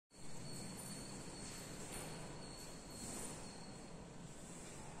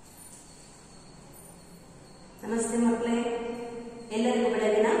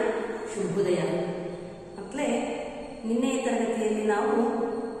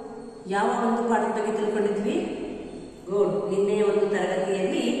ಯಾವ ಒಂದು ಪಾಠದ ಬಗ್ಗೆ ತಿಳ್ಕೊಂಡಿದ್ವಿ? ಗುಡ್. ನಿನ್ನೆಯ ಒಂದು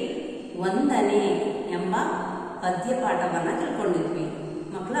ತರಗತಿಯಲ್ಲಿ ವಂದನೆ ಎಂಬ ಪದ್ಯ ಪಾಠವನ್ನ ತಿಳ್ಕೊಂಡಿದ್ವಿ.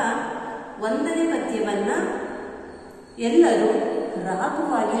 ಮಕ್ಕಳ, ವಂದನೆ ಪದ್ಯವನ್ನ ಎಲ್ಲರೂ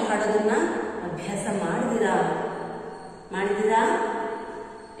ರಾಗವಾಗಿ ಹಾಡೋದನ್ನ ಅಭ್ಯಾಸ ಮಾಡಿದಿರಾ?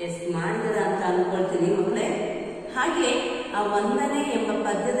 ಎಸ್, ಮಾಡಿದಿರಾ ಅಂತ ಅನ್ಕೊಳ್ತೀನಿ ಮಕ್ಕಳೇ. ಹಾಗೆ ಆ ವಂದನೆ ಎಂಬ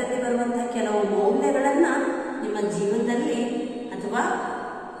ಪದ್ಯದಲ್ಲಿ ಬರುವಂತಹ ಕೆಲವು ಮೌಲ್ಯಗಳನ್ನ ನಿಮ್ಮ ಜೀವನದಲ್ಲಿ ಅಥವಾ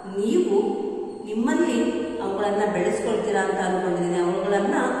ನೀವು ನಿಮ್ಮಲ್ಲಿ ಅವುಗಳನ್ನ ಬೆಳೆಸ್ಕೊಳ್ತೀರಾ ಅಂತ ಅನ್ಕೊಂಡಿದ್ದೀನಿ,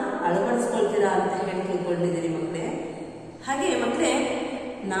 ಅವುಗಳನ್ನ ಅಳವಡಿಸ್ಕೊಳ್ತೀರಾ ಅಂತ ಹೇಳಿ ತಿಳ್ಕೊಂಡಿದ್ದೀನಿ ಮಕ್ಕಳೇ. ಹಾಗೆ ಮಕ್ಕಳೇ,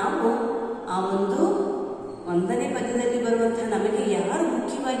 ನಾವು ಆ ಒಂದು ವಂದನೆ ಪದ್ಯದಲ್ಲಿ ಬರುವಂತಹ ನಮಗೆ ಯಾರು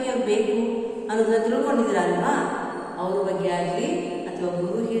ಮುಖ್ಯವಾಗಿ ಅವ್ರು ಬೇಕು ಅನ್ನೋದನ್ನ ತಿಳ್ಕೊಂಡಿದ್ದೀರಾ ಅಲ್ವಾ? ಅವ್ರ ಬಗ್ಗೆ ಆಗಲಿ ಅಥವಾ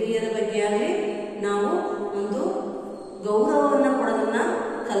ಗುರು ಹಿರಿಯರ ಬಗ್ಗೆ ಆಗಲಿ ನಾವು ಒಂದು ಗೌರವವನ್ನ ಕೊಡೋದನ್ನ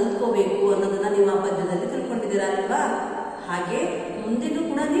ಕಲ್ತ್ಕೋಬೇಕು ಅನ್ನೋದನ್ನ ನೀವು ಆ ಪದ್ಯದಲ್ಲಿ ತಿಳ್ಕೊಂಡಿದ್ದೀರಾ ಅಲ್ವಾ? ಹಾಗೆ ಮುಂದೆನೂ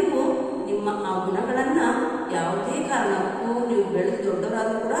ಕೂಡ ನೀವು ನಿಮ್ಮ ಆ ಗುಣಗಳನ್ನ ಯಾವುದೇ ಕಾರಣಕ್ಕೂ ನೀವು ಬೆಳೆದು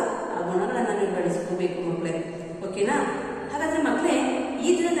ದೊಡ್ಡವರಾದ್ರೂ ಕೂಡ ಆ ಗುಣಗಳನ್ನ ನೀವು ಬೆಳೆಸ್ಕೋಬೇಕು ಮಕ್ಕಳೇ. ಓಕೆನಾ? ಹಾಗಾದ್ರೆ ಮಕ್ಕಳೇ,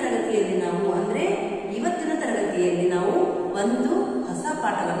 ಈಗಿನ ತರಗತಿಯಲ್ಲಿ ನಾವು ಅಂದ್ರೆ ಇವತ್ತಿನ ತರಗತಿಯಲ್ಲಿ ನಾವು ಒಂದು ಹೊಸ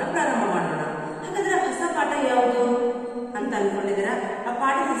ಪಾಠವನ್ನ ಪ್ರಾರಂಭ ಮಾಡೋಣ. ಹಾಗಾದ್ರೆ ಹೊಸ ಪಾಠ ಯಾವುದು ಅಂತ ಅನ್ಕೊಂಡಿದ್ದೀರಾ? ಆ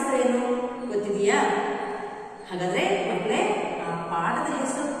ಪಾಠದ ಹೆಸರೇನು ಗೊತ್ತಿದೆಯಾ? ಹಾಗಾದ್ರೆ ಮಕ್ಕಳೇ, ಆ ಪಾಠದ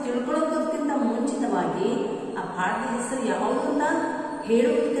ಹೆಸರು ತಿಳ್ಕೊಳ್ಳೋದಕ್ಕಿಂತ ಮುಂಚಿತವಾಗಿ ಆ ಪಾಠದ ಹೆಸರು ಯಾವುದು ಅಂತ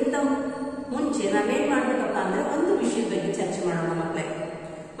ಹೇಳುವುದಕ್ಕಿಂತ ಮುಂಚೆ ನಾವೇನ್ ಮಾಡ್ಬೇಕಪ್ಪ ಅಂದ್ರೆ ಒಂದು ವಿಷಯದ ಬಗ್ಗೆ ಚರ್ಚೆ ಮಾಡೋಣ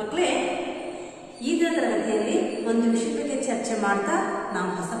ಮಕ್ಕಳೇ. ಈಗಿನ ತರಗತಿಯಲ್ಲಿ ಒಂದು ವಿಷಯದ ಬಗ್ಗೆ ಚರ್ಚೆ ಮಾಡ್ತಾ ನಾವು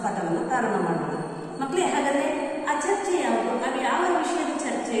ಹೊಸ ಪಾಠವನ್ನು ಪ್ರಾರಂಭ ಮಾಡೋಣ ಮಕ್ಕಳೇ. ಹಾಗಾದ್ರೆ ಆ ಚರ್ಚೆ ಯಾವುದು? ಅದು ಯಾವ ವಿಷಯದ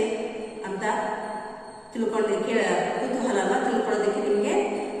ಚರ್ಚೆ ಅಂತ ತಿಳ್ಕೊಳ್ಳೋದಕ್ಕೆ ಕುತೂಹಲ ಅಲ್ಲ, ತಿಳ್ಕೊಳ್ಳೋದಕ್ಕೆ ನಿಮ್ಗೆ.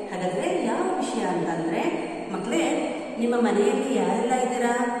 ಹಾಗಾದ್ರೆ ಯಾವ ವಿಷಯ ಅಂತಂದ್ರೆ ಮಕ್ಕಳೇ, ನಿಮ್ಮ ಮನೆಯಲ್ಲಿ ಯಾರೆಲ್ಲ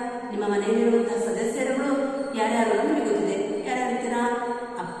ಇದ್ದೀರಾ? ನಿಮ್ಮ ಮನೆಯಲ್ಲಿರುವಂತಹ ಸದಸ್ಯರುಗಳು ಯಾರ್ಯಾರು ನಿಮಗೆ ಗೊತ್ತಿದೆ. ಯಾರ್ಯಾರು ಇರ್ತೀರಾ?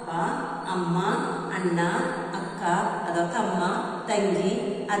 ಅಪ್ಪ, ಅಮ್ಮ, ಅಣ್ಣ, ಅಕ್ಕ ಅಥವಾ ತಮ್ಮ, ತಂಗಿ,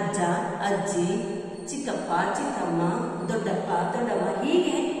 ಅಜ್ಜ, ಅಜ್ಜಿ, ಚಿಕ್ಕಪ್ಪ, ಚಿಕ್ಕಮ್ಮ, ದೊಡ್ಡಪ್ಪ, ದೊಡ್ಡಮ್ಮ,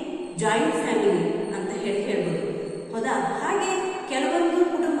 ಹೀಗೆ ಜಾಯಿಂಟ್ ಫ್ಯಾಮಿಲಿ ಅಂತ ಹೇಳ್ಬೋದು. ಹೌದಾ? ಹಾಗೆ ಕೆಲವೊಂದು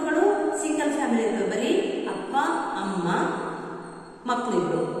ಕುಟುಂಬಗಳು ಸಿಂಗಲ್ ಫ್ಯಾಮಿಲಿ ಇರ್ತವೆ, ಬರೀ ಅಪ್ಪ, ಅಮ್ಮ,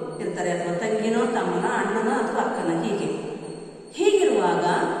 ಮಕ್ಕಳಿಬ್ರು ಇರ್ತಾರೆ, ಅಥವಾ ತಂಗಿನೋ, ತಮ್ಮನ, ಅಣ್ಣನೋ ಅಥವಾ ಅಕ್ಕನ, ಹೀಗಿರುವಾಗ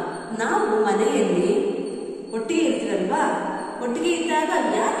ನಾವು ಮನೆಯಲ್ಲಿ ಒಟ್ಟಿಗೆ ಇರ್ತೀರಲ್ವಾ? ಒಟ್ಟಿಗೆ ಇದ್ದಾಗ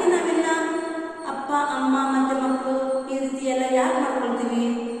ಯಾಕೆ ನಾವೆಲ್ಲ ಅಪ್ಪ, ಅಮ್ಮ ಮತ್ತೆ ಮಕ್ಕಳು ಈ ರೀತಿ ಎಲ್ಲ ಯಾಕೆ ಮಾಡ್ಕೊಳ್ತೀವಿ?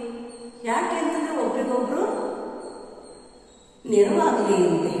 ಯಾಕೆ ಅಂತಂದ್ರೆ ಒಬ್ರಿಗೊಬ್ರು ನೆರವಾಗ್ಲಿ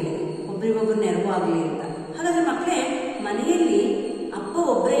ಅಂತ ಹೇಳಿ, ಒಬ್ರಿಗೊಬ್ರು ನೆರವಾಗ್ಲಿ ಅಂತ. ಹಾಗಾದ್ರೆ ಮಕ್ಕಳೇ, ಮನೆಯಲ್ಲಿ ಅಪ್ಪ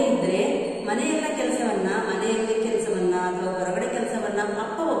ಒಬ್ಬರೇ ಇದ್ರೆ ಮನೆಯಲ್ಲಿ ಕೆಲಸವನ್ನ ಅಥವಾ ಹೊರಗಡೆ ಕೆಲಸವನ್ನ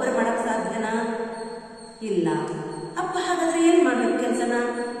ಅಪ್ಪ ಒಬ್ಬರೇ ಮಾಡಕ್ ಸಾಧ್ಯನಾ? ಇಲ್ಲ. ಅಪ್ಪ ಹಾಗಾದ್ರೆ ಏನ್ ಮಾಡ್ಬೇಕು ಕೆಲಸನ?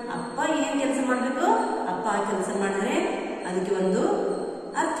 ಅಪ್ಪ ಏನ್ ಕೆಲಸ ಮಾಡ್ಬೇಕು? ಅಪ್ಪ ಆ ಕೆಲಸ ಮಾಡಿದ್ರೆ ಅದಕ್ಕೆ ಒಂದು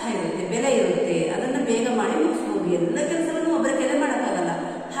ಅರ್ಥ ಇರುತ್ತೆ, ಬೆಲೆ ಇರುತ್ತೆ, ಅದನ್ನ ಬೇಗ ಮಾಡಿ ಮುಗಿಸ್ಬೋದು. ಎಲ್ಲ ಕೆಲಸವನ್ನು ಒಬ್ಬರ ಕೈಲೇ ಮಾಡಕ್ಕಾಗಲ್ಲ.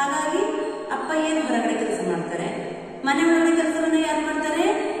 ಹಾಗಾಗಿ ಅಪ್ಪ ಏನು ಹೊರಗಡೆ ಕೆಲಸ ಮಾಡ್ತಾರೆ, ಮನೆ ಒಳಗಡೆ ಕೆಲಸವನ್ನ ಯಾರು ಮಾಡ್ತಾರೆ?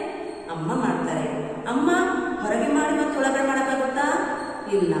 ಅಮ್ಮ ಮಾಡ್ತಾರೆ. ಅಮ್ಮ ಹೊರಗೆ ಮಾಡಿ ಮತ್ತು ಒಳಗಡೆ ಮಾಡಕ್ಕಾಗುತ್ತಾ?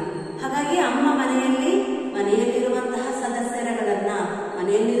 ಇಲ್ಲ. ಹಾಗಾಗಿ ಅಮ್ಮ ಮನೆಯಲ್ಲಿರುವಂತಹ ಸದಸ್ಯರುಗಳನ್ನ,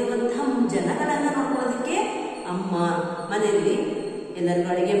 ಮನೆಯಲ್ಲಿರುವಂತಹ ಜನಗಳನ್ನ ನೋಡ್ಕೊಳ್ಳೋದಕ್ಕೆ ಅಮ್ಮ ಮನೆಯಲ್ಲಿ ಎಲ್ಲರಿಗೂ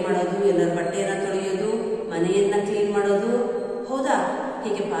ಅಡಿಗೆ ಮಾಡೋದು, ಎಲ್ಲರ ಬಟ್ಟೆಯನ್ನ ತೊಳೆಯೋದು, ಮನೆಯನ್ನ ಕ್ಲೀನ್ ಮಾಡೋದು, ಹೌದಾ?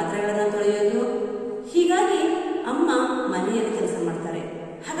 ಹೀಗೆ ಪಾತ್ರೆಗಳನ್ನ ತೊಳೆಯೋದು. ಹೀಗಾಗಿ ಅಮ್ಮ ಮನೆಯಲ್ಲಿ ಕೆಲಸ ಮಾಡ್ತಾರೆ.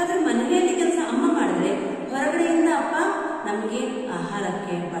 ಹಾಗಾದ್ರೆ ಮನೆಯಲ್ಲಿ ಕೆಲಸ ಅಮ್ಮ ಮಾಡಿದ್ರೆ ಹೊರಗಡೆಯಿಂದ ಅಪ್ಪ ನಮಗೆ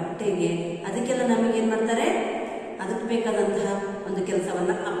ಆಹಾರಕ್ಕೆ, ಬಟ್ಟೆಗೆ, ಅದಕ್ಕೆಲ್ಲ ನಮಗೆ ಏನ್ ಮಾಡ್ತಾರೆ? ಅದಕ್ಕೆ ಬೇಕಾದಂತಹ ಒಂದು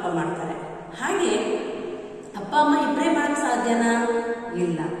ಕೆಲಸವನ್ನ ಅಪ್ಪ ಮಾಡ್ತಾರೆ. ಹಾಗೆ ಅಪ್ಪ ಅಮ್ಮ ಇಬ್ಬರೇ ಮಾಡಕ್ ಸಾಧ್ಯನಾ?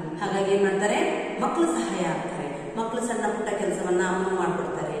 ಇಲ್ಲ. ಹಾಗಾಗಿ ಏನ್ ಮಾಡ್ತಾರೆ? ಮಕ್ಕಳು ಸಹಾಯ ಆಗ್ತಾರೆ. ಮಕ್ಕಳು ಸಣ್ಣ ಪುಟ್ಟ ಕೆಲಸವನ್ನ ಅಮ್ಮ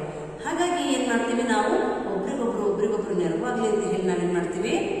ಮಾಡ್ಕೊಡ್ತಾರೆ. ಹಾಗಾಗಿ ಏನ್ ಮಾಡ್ತೀವಿ ನಾವು? ಒಬ್ರಿಗೊಬ್ರು ನೆರವಾಗ್ಲಿ ಅಂತ ಹೇಳಿ ನಾವೇನ್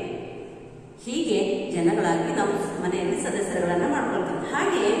ಮಾಡ್ತೀವಿ? ಹೀಗೆ ಜನಗಳಾಗಿ ನಾವು ಮನೆಯಲ್ಲಿ ಸದಸ್ಯರುಗಳನ್ನ ಮಾಡ್ಕೊಳ್ತೀವಿ.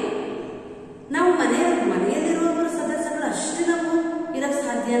 ಹಾಗೆ ನಾವು ಮನೆಯಲ್ಲಿರುವವರು ಸದಸ್ಯರುಗಳು ಅಷ್ಟೇ ನಾವು ಇರಕ್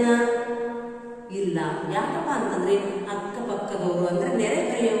ಸಾಧ್ಯನಾ? ಇಲ್ಲ. ಯಾಕಪ್ಪ ಅಂತಂದ್ರೆ ಅಕ್ಕಪಕ್ಕದವರು ಅಂದ್ರೆ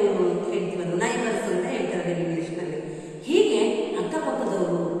ನೆರೆಹೊರೆಯವರು ಅಂತ ಹೇಳ್ತೀವಲ್ಲ, ನೈಬರ್ಸ್ ಅಂತ ಹೇಳ್ತಾರೆ ಇಂಗ್ಲಿಷ್ ನಲ್ಲಿ. ಹೀಗೆ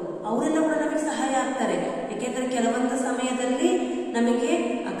ಅಕ್ಕಪಕ್ಕದವರು ಅವರೆಲ್ಲ ಕೂಡ ನಮಗೆ ಸಹಾಯ ಆಗ್ತಾರೆ. ಯಾಕೆಂದ್ರೆ ಕೆಲವೊಂದು ಸಮಯದಲ್ಲಿ ನಮಗೆ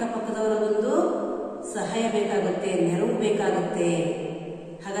ಅಕ್ಕಪಕ್ಕದವರ ಒಂದು ಸಹಾಯ ಬೇಕಾಗುತ್ತೆ, ನೆರವು ಬೇಕಾಗುತ್ತೆ.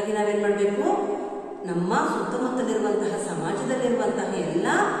 ಹಾಗಾಗಿ ನಾವೇನ್ ಮಾಡ್ಬೇಕು? ನಮ್ಮ ಸುತ್ತಮುತ್ತಲಿರುವಂತಹ ಸಮಾಜದಲ್ಲಿರುವಂತಹ ಎಲ್ಲ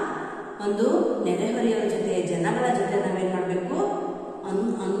ಒಂದು ನೆರೆಹೊರೆಯವರ ಜೊತೆ, ಜನಗಳ ಜೊತೆ ನಾವೇನ್ ಮಾಡ್ಬೇಕು?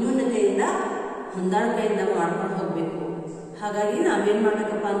 ಅನ್ಯೋನ್ಯತೆಯಿಂದ, ಹೊಂದಾಣಿಕೆಯಿಂದ ಮಾಡ್ಕೊಂಡು ಹೋಗ್ಬೇಕು. ಹಾಗಾಗಿ ನಾವೇನ್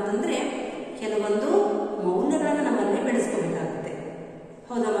ಮಾಡ್ಬೇಕಪ್ಪ ಅಂತಂದ್ರೆ ಕೆಲವೊಂದು ಮೌಲ್ಯಗಳನ್ನ ನಮ್ಮಲ್ಲೇ ಬೆಳೆಸ್ಕೋಬೇಕಾಗುತ್ತೆ.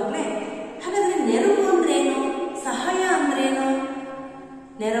 ಹೌದಾ ಮಕ್ಕಳೇ? ಹಾಗಾದ್ರೆ ನೆರವು ಅಂದ್ರೇನು? ಸಹಾಯ ಅಂದ್ರೇನು?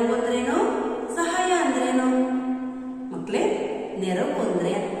 ನೆರವು ಅಂದ್ರೇನು? ಸಹಾಯ ಅಂದ್ರೇನು ಮಕ್ಕಳೇ? ನೆರವು ನೆರವು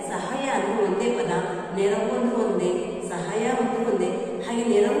ಅಂದ್ರೆ ಸಹಾಯ ಅಂದ್ರೆ ಒಂದೇ ಪದ, ನೆರವು ಅಂದ್ರೆ ಒಂದೇ, ಸಹಾಯ ಅಂದ್ರೆ ಒಂದೇ. ಹಾಗೆ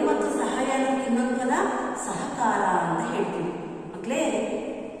ನೆರವು ಮತ್ತು ಸಹಾಯ ಅನ್ನೋದು ಇನ್ನೊಂದು ಪದ ಸಹಕಾರ ಅಂತ ಹೇಳ್ತೀವಿ ಮಕ್ಕಳೇ.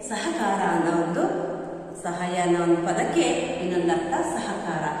 ಸಹಕಾರ ಅನ್ನೋ ಒಂದು ಸಹಾಯ ಅನ್ನೋ ಒಂದು ಪದಕ್ಕೆ ಇನ್ನೊಂದು ಅರ್ಥ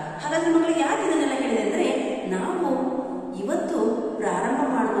ಸಹಕಾರ. ಹಾಗಾದ್ರೆ ಮಕ್ಕಳಿಗೆ ಯಾಕೆ ಇದನ್ನೆಲ್ಲ ಹೇಳಿದೆ ಅಂದ್ರೆ ನಾವು ಇವತ್ತು ಪ್ರಾರಂಭ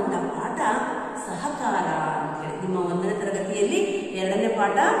ಮಾಡುವಂತಹ ಪಾಠ ಸಹಕಾರ ಅಂತೇಳಿ. ನಿಮ್ಮ 1ನೇ ತರಗತಿಯಲ್ಲಿ 2ನೇ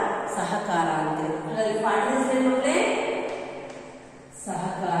ಪಾಠ ಸಹಕಾರ ಅಂತೇಳಿ. ಹಾಗಾದ್ರೆ ಪಾಠದ ಹೆಸರು ಮಕ್ಕಳೇ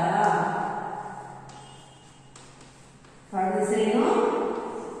ಸಹಕಾರ. ಪಾಠದ ಹೆಸರೇನು?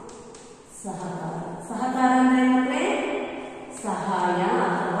 ಸಹಕಾರ. ಸಹಕಾರ ಅಂದ್ರೆ ಮಕ್ಕಳೇ ಸಹಾಯ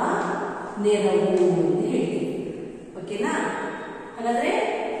ಅಥವಾ ನೆರವು ಅಂತ ಹೇಳ್ತೀವಿ. ಓಕೆನಾ? ಹಾಗಾದ್ರೆ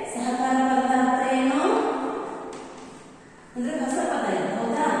ಸಹಕಾರ ಪದದ ಅರ್ಥ ಏನು ಅಂದ್ರೆ ಹೊಸ ಪದ ಇದೆ,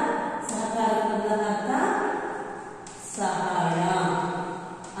 ಹೌದಾ? ಸಹಕಾರ ಪದದ ಅರ್ಥ ಸಹಾಯ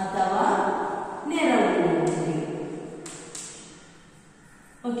ಅಥವಾ ನೆರವು.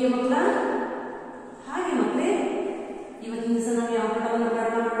 ಓಕೆ ಮಕ್ಕಳ? ಹಾಗೆ ಮಕ್ಕಳೇ ಇವತ್ತಿನ ದಿವಸ ನಾವು ಯಾವ ಪಾಠವನ್ನು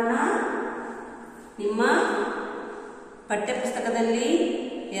ಪ್ರಾರಂಭ ಮಾಡೋಣ? ನಿಮ್ಮ ಪಠ್ಯಪುಸ್ತಕದಲ್ಲಿ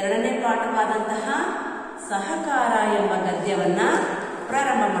 2ನೇ ಪಾಠವಾದಂತಹ ಸಹಕಾರ ಎಂಬ ಗದ್ಯವನ್ನ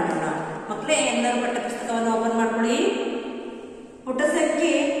ಪ್ರಾರಂಭ ಮಾಡೋಣ. ಮಕ್ಕಳೇ ಎಲ್ಲರೂ ಪಠ್ಯಪುಸ್ತಕವನ್ನು ಓಪನ್ ಮಾಡ್ಕೊಳ್ಳಿ. ಪುಟ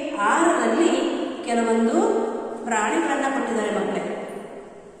ಸಂಖ್ಯೆ 6ರಲ್ಲಿ ಕೆಲವೊಂದು ಪ್ರಾಣಿಗಳನ್ನ ಕೊಟ್ಟಿದ್ದಾರೆ ಮಕ್ಕಳೇ.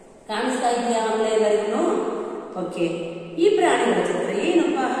 ಕಾಣಿಸ್ತಾ ಇದೆಯಾ ಮಕ್ಕಳೇ ಎಲ್ಲರಿಗೂ? ಓಕೆ. ಈ ಪ್ರಾಣಿಗಳ ಚಿತ್ರ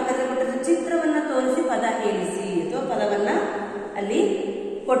ಏನಪ್ಪ? ಹಾಗಾದ್ರೆ ಕೊಟ್ಟಿದ್ದ ಚಿತ್ರವನ್ನ ತೋರಿಸಿ ಪದ ಹೇಳಿಸಿ ಅಥವಾ ಪದವನ್ನ ಅಲ್ಲಿ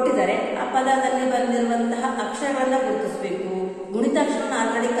ಕೊಟ್ಟಿದ್ದಾರೆ. ಆ ಪದದಲ್ಲಿ ಬಂದಿರುವಂತಹ ಅಕ್ಷರಗಳನ್ನ ಗುರುತಿಸಬೇಕು. ಗುಣಿತಾಕ್ಷರವನ್ನು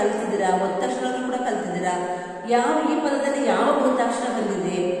ಆಲ್ರೆಡಿ ಕಲ್ತಿದ್ದೀರಾ, ಒತ್ತಕ್ಷರವನ್ನು ಕೂಡ ಕಲ್ತಿದ್ದೀರಾ. ಈ ಪದದಲ್ಲಿ ಯಾವ ಗುಣಿತಾಕ್ಷರ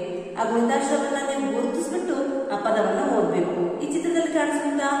ಬಂದಿದೆ ಆ ಗುಣಿತಾಕ್ಷರವನ್ನ ನೀವು ಗುರುತಿಸ್ಬಿಟ್ಟು ಆ ಪದವನ್ನ ಓದಬೇಕು. ಈ ಚಿತ್ರದಲ್ಲಿ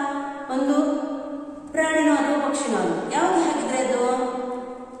ಕಾಣಿಸ್ತಾ ಒಂದು ಪ್ರಾಣಿನೋ ಅಥವಾ ಪಕ್ಷಿನೋ ಅದು ಯಾವುದು ಹಾಕಿದ್ರೆ ಅದು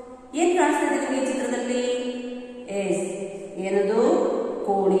ಏನ್ ಕಾಣಿಸ್ತಾ ಇದೆ ನಿಮಗೆ ಚಿತ್ರದಲ್ಲಿ? ಎಸ್, ಏನದು?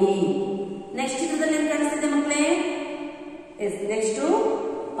 ಕೋಳಿ. ನೆಕ್ಸ್ಟ್ ಚಿತ್ರದಲ್ಲಿ ಏನ್ ಕಾಣಿಸ್ತಿದೆ ಮಕ್ಕಳೇ? ಎಸ್, ನೆಕ್ಸ್ಟ್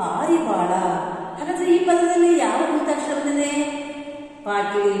ಪಾರಿವಾಳ. ಹಾಗಾದ್ರೆ ಈ ಪದದಲ್ಲಿ ಯಾವ ಗುಣಿತಾಕ್ಷರ ಬಂದಿದೆ?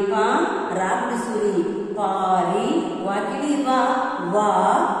 ಪಾಕಿಳಿ ಪ, ರಾಗುಡಿಸುರಿ, ಪಾರಿ, ವಾಕಿಳಿ ವಾ,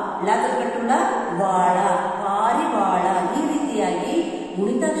 ಲಾತುಳ ವಾಳ, ಪಾರಿವಾಳ. ಈ ರೀತಿಯಾಗಿ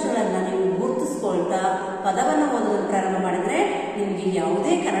ಗುಣಿತಾಕ್ಷರಗಳನ್ನ ನೀವು ಗುರುತಿಸ್ಕೊಳ್ತಾ ಪದವನ್ನು ಓದೋದನ್ನು ಪ್ರಾರಂಭ ಮಾಡಿದ್ರೆ ನಿಮಗೆ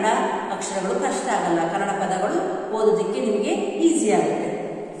ಯಾವುದೇ ಕನ್ನಡ ಅಕ್ಷರಗಳು ಕಷ್ಟ ಆಗಲ್ಲ. ಕನ್ನಡ ಪದಗಳು ಓದೋದಕ್ಕೆ ನಿಮಗೆ ಈಸಿ ಆಗುತ್ತೆ.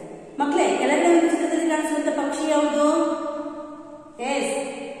 ಮಕ್ಕಳೇ ಕೆಳಗಡೆ ಚಿತ್ರದಲ್ಲಿ ಕಾಣಿಸುವಂತ ಪಕ್ಷಿ ಯಾವುದು? ಎಸ್,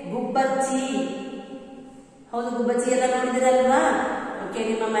 ಗುಬ್ಬಚ್ಚಿ. ಹೌದು, ಗುಬ್ಬಚ್ಚಿ ಎಲ್ಲ ನೋಡಿದಿರಲ್ವಾ? ಓಕೆ,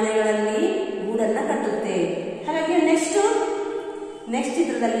 ನಿಮ್ಮ ಮನೆಗಳಲ್ಲಿ ಗೂಡನ್ನ ಕಟ್ಟುತ್ತೆ. ಹಾಗಾಗಿ ನೆಕ್ಸ್ಟ್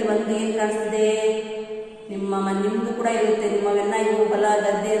ಚಿತ್ರದಲ್ಲಿ ಒಂದು ಏನ್ ಕಾಣಿಸ್ತಿದೆ? ನಿಮ್ದು ಕೂಡ ಇರುತ್ತೆ, ನಿಮ್ಮವೆಲ್ಲ ಇವು ಹೊಲ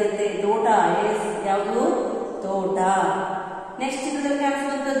ಗದ್ದೆ ಇರುತ್ತೆ, ತೋಟ. ಎಸ್, ಯಾವುದು? ತೋಟ. ನೆಕ್ಸ್ಟ್ ಚಿತ್ರದಲ್ಲಿ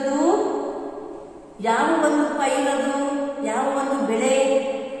ಕಾಣಿಸುವಂತದ್ದು ಯಾವ ಒಂದು ಪೈರದು, ಯಾವ ಒಂದು ಬೆಳೆ?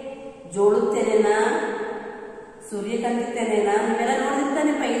 ಜೋಳದ ತೆನೆನಾ, ಸೂರ್ಯಕಾಂತಿ ತೆನೆನಾ? ನೀವೆಲ್ಲ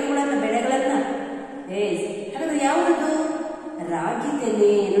ನೋಡಿರ್ತಾನೆ ಪೈರುಗಳನ್ನ, ಬೆಳೆಗಳನ್ನ. ಎಸ್, ಹಾಗಾದ್ರೆ ಯಾವುದು? ರಾಗಿ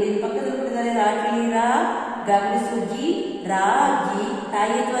ತೆನೆ. ನೋಡಿ ಪಕ್ಕದಲ್ಲಿ ಕೊಟ್ಟಿದ್ದಾರೆ ರಾಗಿ, ಗಾಬರಿ ಸುಗ್ಗಿ, ರಾಗಿ,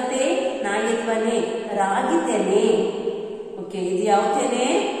 ತಾಯಿತ್ವತೆ, ನಾಯಿತ್ವನೆ, ರಾಗಿ ತೆನೆ. ಓಕೆ, ಇದು ಯಾವ ತೆನೆ?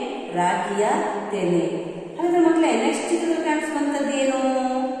 ರಾಗಿಯ ತೆನೆ. ಹಾಗಾದ್ರೆ ಮಕ್ಕಳೇ ನೆಕ್ಸ್ಟ್ ಚಿತ್ರದಲ್ಲಿ ಕಾಣಿಸುವಂತದ್ದು ಏನು?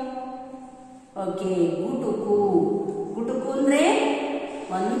 ಓಕೆ, ಗುಟುಕು. ಗುಟುಕು ಅಂದ್ರೆ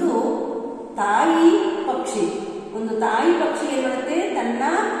ಒಂದು ತಾಯಿ ಪಕ್ಷಿ. ಒಂದು ತಾಯಿ ಪಕ್ಷಿ ಏನ್ ಮಾಡುತ್ತೆ? ತನ್ನ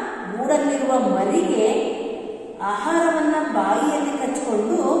ಗೂಡಲ್ಲಿರುವ ಮರಿಗೆ ಆಹಾರವನ್ನ ಬಾಯಿಯಲ್ಲಿ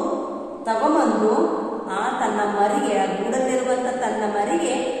ಕಚ್ಚಿಕೊಂಡು ತಗೊಂಬಂದು ತನ್ನ ಮರಿಗೆ, ಆ ಗೂಡಲ್ಲಿರುವಂತ ತನ್ನ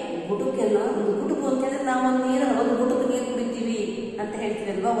ಮರಿಗೆ ಗುಟುಕನ್ನು, ಒಂದು ಗುಟುಕು ಅಂತ ಹೇಳಿದ್ರೆ ನಾವು ಒಂದು ಗುಟುಕು ನೀರು ಕುಡಿತೀವಿ ಅಂತ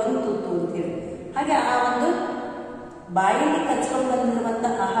ಹೇಳ್ತೀವಿ ಅಲ್ವಾ, ಒಂದು ತುತ್ತು ಅಂತೇಳಿ. ಹಾಗೆ ಆ ಒಂದು ಬಾಯಲ್ಲಿ ಕಚ್ಕೊಂಡು ಬಂದಿರುವಂತ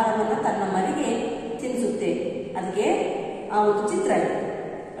ಆಹಾರವನ್ನ ತನ್ನ ಮರಿಗೆ ತಿನ್ನಿಸುತ್ತೆ. ಅದಕ್ಕೆ ಆ ಒಂದು ಚಿತ್ರ ಇದೆ.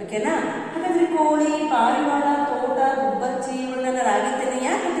 ಓಕೆನಾ? ಹಾಗಾದ್ರೆ ಕೋಳಿ, ಪಾರಿವಾಳ, ತೋಟ, ಗುಬ್ಬಚ್ಚಿ ಇವನ್ನೆಲ್ಲ ರಾಗಿ ತೆನೆ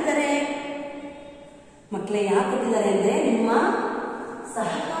ಯಾಕೆ ಕೊಟ್ಟಿದ್ದಾರೆ ಮಕ್ಕಳೇ? ಯಾಕೆ ಕೊಟ್ಟಿದ್ದಾರೆ ಅಂದ್ರೆ ನಿಮ್ಮ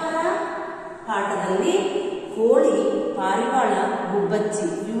ಸಹಕಾರ ಪಾಠದಲ್ಲಿ ಕೋಳಿ, ಪಾರಿವಾಳ, ಗುಬ್ಬಚ್ಚಿ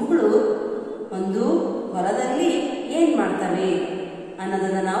ಇವುಗಳು ಒಂದು ಹೊಲದಲ್ಲಿ ಏನ್ ಮಾಡ್ತವೆ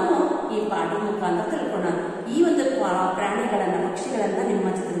ಅನ್ನೋದನ್ನ ನಾವು ಈ ಪಾಠದ ಮುಖಾಂತರ ತಿಳ್ಕೊಳ್ಳೋಣ. ಈ ಒಂದು ಪ್ರಾಣಿಗಳನ್ನ, ಪಕ್ಷಿಗಳನ್ನ ನಿಮ್ಮ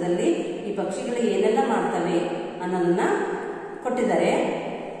ಚಿತ್ರದಲ್ಲಿ ಈ ಪಕ್ಷಿಗಳು ಏನೆಲ್ಲ ಮಾಡ್ತವೆ ಅನ್ನೋದನ್ನ ಕೊಟ್ಟಿದ್ದಾರೆ.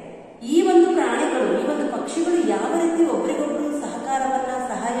 ಈ ಒಂದು ಪ್ರಾಣಿಗಳು, ಈ ಒಂದು ಪಕ್ಷಿಗಳು ಯಾವ ರೀತಿ ಒಬ್ಬರಿಗೊಬ್ಬರು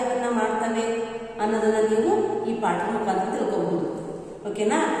ಸಹಾಯವನ್ನ ಮಾಡ್ತವೆ ಅನ್ನೋದನ್ನ ನೀವು ಈ ಪಾಠದ ಮುಖಾಂತರ ತಿಳ್ಕೋಬಹುದು.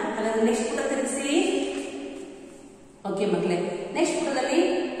 ಓಕೆನಾ? ಹಾಗಾದ್ರೆ ನೆಕ್ಸ್ಟ್ ಪುಟ ತಿರುಗಿಸಿ. ಓಕೆ ಮಕ್ಕಳೇ, ನೆಕ್ಸ್ಟ್ ಪುಟದಲ್ಲಿ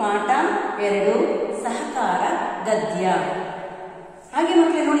ಪಾಠ 2 ಸಹಕಾರ ಗದ್ಯ. ಹಾಗೆ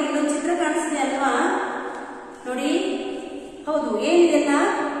ಮಕ್ಕಳೇ ನೋಡಿ, ಇಲ್ಲೊಂದು ಚಿತ್ರ ಕಾಣಿಸ್ತಿದೆ ಅಲ್ವಾ? ನೋಡಿ, ಹೌದು, ಏನಿದೆಲ್ಲ?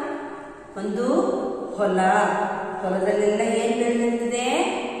 ಒಂದು ಹೊಲ. ಹೊಲದಲ್ಲೆಲ್ಲ ಏನ್ ಬೆಳೆದು ನಿಂತಿದೆ?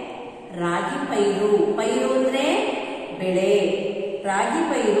 ರಾಗಿ ಪೈರು. ಪೈರು ಅಂದ್ರೆ ಬೆಳೆ.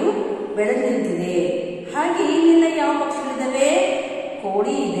 ರಾಗಿ ಪೈರು ಬೆಳೆದು ನಿಂತಿದೆ. ಹಾಗೆ ಇಲ್ಲೆಲ್ಲ ಯಾವ ಪಕ್ಷಿಗಳಿದ್ದಾವೆ?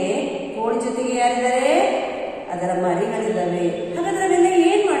 ಕೋಳಿ ಇದೆ. ಕೋಳಿ ಜೊತೆಗೆ ಯಾರಿದ್ದಾರೆ? ಅದರ ಮರಿಗಳಿದ್ದಾವೆ. ಹಾಗಾದ್ರೆ ಅವೆಲ್ಲ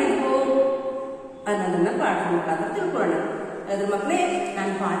ಏನ್ ಮಾಡಿದ್ವು ಅನ್ನೋದನ್ನ ಪಾಠದ ಮುಖಾಂತರ ತಿಳ್ಕೊಳ್ಳೋಣ. ಅದ್ರ ಮಕ್ಕಳೇ,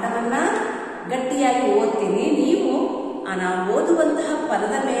 ನಾನು ಪಾಠವನ್ನ ಗಟ್ಟಿಯಾಗಿ ಓದ್ತೀನಿ. ನೀವು ನಾವು ಓದುವಂತಹ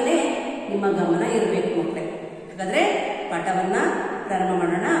ಪದದ ಮೇಲೆ ನಿಮ್ಮ ಗಮನ ಇರಬೇಕು ಮಕ್ಕಳೇ. ಹಾಗಾದ್ರೆ ಪಾಠವನ್ನ ಪ್ರಾರಂಭ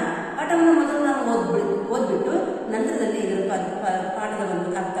ಮಾಡೋಣ. ಪಾಠವನ್ನ ಮೊದಲು ನಾನು ಓದ್ಬಿಟ್ಟು ನಂತರದಲ್ಲಿ ಇದರ ಪಾಠದ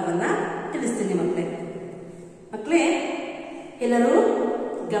ಒಂದು ಅರ್ಥವನ್ನ ತಿಳಿಸ್ತೀನಿ ಮಕ್ಕಳೇ. ಮಕ್ಕಳೇ, ಎಲ್ಲರೂ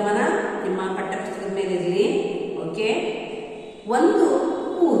ಗಮನ ನಿಮ್ಮ ಪಠ್ಯಪುಸ್ತಕದ ಮೇಲೆ ಇರಲಿ. ಓಕೆ. ಒಂದು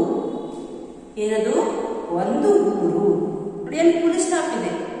ಊರು. ಏನದು? ಒಂದು ಊರು. ನೋಡಿ, ಅಲ್ಲಿ ಪುಲಿ ಸ್ಟಾಪ್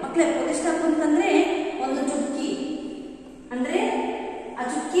ಇದೆ ಮಕ್ಕಳೇ. ಪುಲಿ ಸ್ಟಾಪ್ ಅಂತಂದ್ರೆ ಒಂದು ಚುಕ್ಕಿ. ಅಂದ್ರೆ ಆ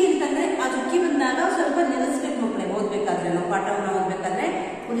ಚುಕ್ಕಿ ಅಂತಂದ್ರೆ ಆ ಚುಕ್ಕಿ ಬಂದಾಗ ಸ್ವಲ್ಪ ನಿಲ್ಲಿಸ್ಬೇಕು ಮಕ್ಕಳೇ. ಓದ್ಬೇಕಾದ್ರೆ, ನಾವು ಪಾಠವನ್ನು ಓದ್ಬೇಕಾದ್ರೆ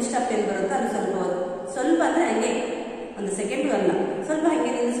ಪುಲಿ ಸ್ಟಾಪ್ ಏನ್ ಬರುತ್ತೋ ಅಲ್ಲಿ ಸ್ವಲ್ಪ ಅಂದ್ರೆ ಹಂಗೆ ಒಂದು ಸೆಕೆಂಡ್ ಅಲ್ಲ, ಸ್ವಲ್ಪ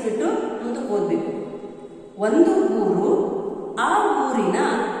ಹಂಗೆ ನಿಲ್ಲಿಸ್ಬಿಟ್ಟು ಮುಂದಕ್ಕೆ ಓದ್ಬೇಕು. ಒಂದು ಊರು. ಆ ಊರಿನ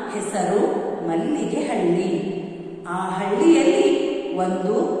ಹೆಸರು ಮಲ್ಲಿಗೆ ಹಳ್ಳಿ. ಆ ಹಳ್ಳಿಯಲ್ಲಿ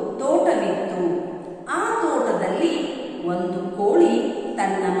ಒಂದು ತೋಟವಿತ್ತು. ಆ ತೋಟದಲ್ಲಿ ಒಂದು ಕೋಳಿ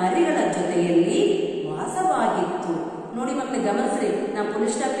ತನ್ನ ಮರಿಗಳ ಜೊತೆಯಲ್ಲಿ ವಾಸವಾಗಿತ್ತು. ನೋಡಿ ಮಕ್ಕಳು, ಗಮನಿಸ್ರಿ. ನಾವು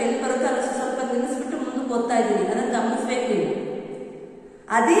ಪುಲಿ ಸ್ಟಾಪ್ ಎಲ್ಲಿ ಬರುತ್ತೋ ಅಲ್ಲಿ ಸ್ವಲ್ಪ ನಿಲ್ಲಿಸ್ಬಿಟ್ಟು ಮುಂದಕ್ಕೆ ಓದ್ತಾ ಇದ್ದೀನಿ, ಅದನ್ನು ಗಮನಿಸ್ಬೇಕು ನೀವು.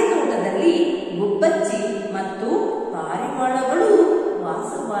 ಅದೇ ತೋಟದಲ್ಲಿ ಗುಬ್ಬಚ್ಚಿ ಮತ್ತು ಪಾರಿವಾಳಗಳು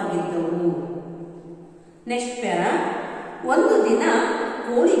ವಾಸವಾಗಿದ್ದವು. Next para. ಒಂದು ದಿನ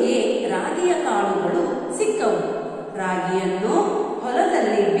ಕೋಳಿಗೆ ರಾಗಿಯ ಕಾಳುಗಳು ಸಿಕ್ಕವು. ರಾಗಿಯನ್ನು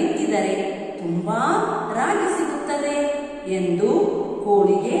ಹೊಲದಲ್ಲಿ ಬಿತ್ತಿದರೆ ತುಂಬಾ ರಾಗಿ ಸಿಗುತ್ತದೆ ಎಂದು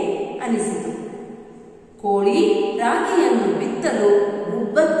ಕೋಳಿಗೆ ಅನಿಸಿತು. ಕೋಳಿ ರಾಗಿಯನ್ನು ಬಿತ್ತಲು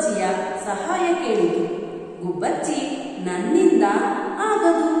ಗುಬ್ಬಚ್ಚಿಯ ಸಹಾಯ ಕೇಳಿತು. ಗುಬ್ಬಚ್ಚಿ ನನ್ನಿಂದ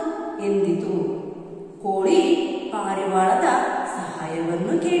ಆಗದು ಎಂದಿತು. ಕೋಳಿ ಪಾರಿವಾಳದ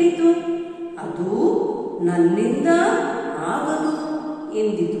ಸಹಾಯವನ್ನು ಕೇಳಿತು. ಅದು ನನ್ನಿಂದ ಆಗದು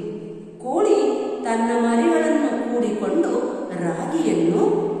ಎಂದಿತು. ಕೋಳಿ ತನ್ನ ಮರಿಗಳನ್ನು ಕೂಡಿಕೊಂಡು ರಾಗಿಯನ್ನು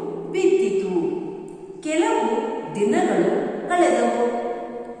ಬಿತ್ತಿತು. ಕೆಲವು ದಿನಗಳು ಕಳೆದವು.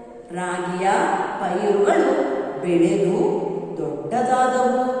 ರಾಗಿಯ ಪೈರುಗಳು ಬೆಳೆದು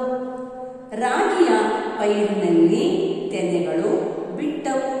ದೊಡ್ಡದಾದವು. ರಾಗಿಯ ಪೈರಿನಲ್ಲಿ ತೆನೆಗಳು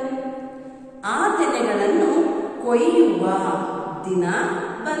ಬಿಟ್ಟವು. ಆ ತೆನೆಗಳನ್ನು ಕೊಯ್ಯುವ ದಿನ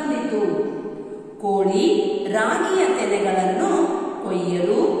ಬಂದಿತು. ಕೋಳಿ ರಾಗಿಯ ತೆನೆಗಳನ್ನು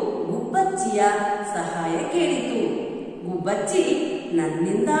ಕೊಯ್ಯಲು ಗುಬ್ಬಚ್ಚಿಯ ಸಹಾಯ ಕೇಳಿತು. ಗುಬ್ಬಚ್ಚಿ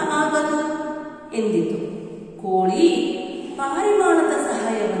ನನ್ನಿಂದ ಆಗದು ಎಂದಿತು. ಕೋಳಿ ಪಾರಿವಾಳದ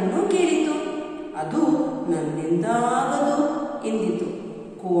ಸಹಾಯವನ್ನು ಕೇಳಿತು. ಅದು ನನ್ನಿಂದ ಆಗದು ಎಂದಿತು.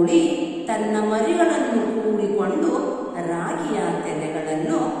 ಕೋಳಿ ತನ್ನ ಮರಿಗಳನ್ನು ಕೂಡಿಕೊಂಡು ರಾಗಿಯ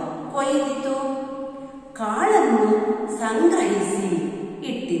ತೆನೆಗಳನ್ನು ಕೊಯ್ದಿತು. ಕಾಳನ್ನು ಸಂಗ್ರಹಿಸಿ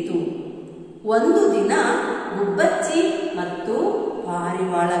ಇಟ್ಟಿತು. ಒಂದು ದಿನ ಗುಬ್ಬಚ್ಚಿ ಮತ್ತು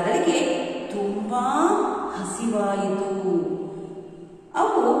ಪಾರಿವಾಳಗಳಿಗೆ ತುಂಬಾ ಹಸಿವಾಯಿತು.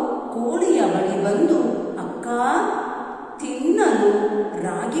 ಅವು ಕೋಳಿಯ ಬಳಿ ಬಂದು, ಅಕ್ಕ, ತಿನ್ನಲು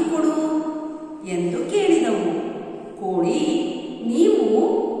ರಾಗಿ ಕೊಡು ಎಂದು ಕೇಳಿದವು. ಕೋಳಿ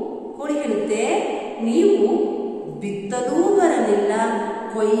ಹೇಳುತ್ತೆ, ನೀವು ಬಿತ್ತಲೂ ಬರಲಿಲ್ಲ,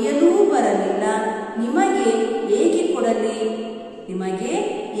 ಕೊಯ್ಯಲೂ ಬರಲಿಲ್ಲ, ನಿಮಗೆ ಏಕೆ ಕೊಡಲಿ,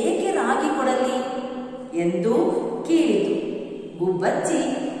 ನಿಮಗೆ ಏಕೆ ರಾಗಿ ಕೊಡಲಿ ಎಂದು ಕೇಳಿತು. ಗುಬ್ಬಚ್ಚಿ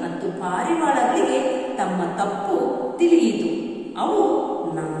ಮತ್ತು ಪಾರಿವಾಳಗಳಿಗೆ ತಮ್ಮ ತಪ್ಪು ತಿಳಿಯಿತು. ಅವು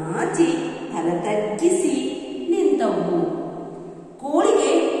ನಾಚಿ ತಲೆ ತಗ್ಗಿಸಿ ನಿಂತವು.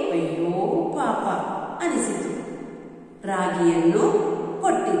 ಕೋಳಿಗೆ ಅಯ್ಯೋ ಪಾಪ ಅನಿಸಿತು. ರಾಗಿಯನ್ನು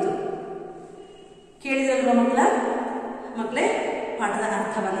ಕೊಟ್ಟಿತು. ಕೇಳಿದಲ್ವ ಮಕ್ಕಳೇ, ಪಾಠದ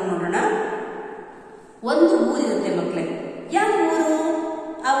ಅರ್ಥವನ್ನು ನೋಡೋಣ. ಒಂದು ಊರಿರುತ್ತೆ ಮಕ್ಕಳೇ. ಯಾವ ಊರು?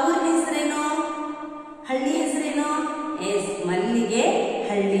 ಆ ಊರಿನ ಹೆಸರೇನು? ಹಳ್ಳಿ ಹೆಸರೇನು? ಮಲ್ಲಿಗೆ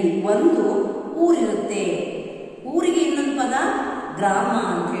ಹಳ್ಳಿ. ಒಂದು ಊರಿರುತ್ತೆ. ಊರಿಗೆ ಇನ್ನೊಂದು ಪದ ಗ್ರಾಮ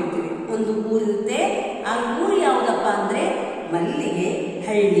ಅಂತ ಹೇಳ್ತೀವಿ. ಒಂದು ಊರಿರುತ್ತೆ. ಆ ಊರು ಯಾವುದಪ್ಪ ಅಂದ್ರೆ ಮಲ್ಲಿಗೆ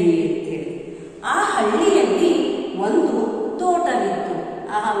ಹಳ್ಳಿ ಅಂತ ಹೇಳಿ. ಆ ಹಳ್ಳಿಯಲ್ಲಿ ಒಂದು ತೋಟವಿತ್ತು.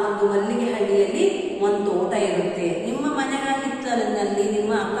 ಆ ಒಂದು ಮಲ್ಲಿಗೆ ಹಳ್ಳಿಯಲ್ಲಿ ಒಂದು ತೋಟ ಇರುತ್ತೆ. ನಿಮ್ಮ ಮನೆಗಳ ಹಿತ್ತಲಿನಲ್ಲಿ,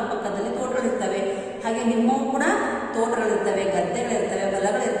 ನಿಮ್ಮ ಅಕ್ಕಪಕ್ಕದಲ್ಲಿ ತೋಟಗಳಿರ್ತವೆ. ಹಾಗೆ ನಿಮ್ಮವು ಕೂಡ ತೋಟಗಳಿರ್ತವೆ, ಗದ್ದೆಗಳಿರ್ತವೆ,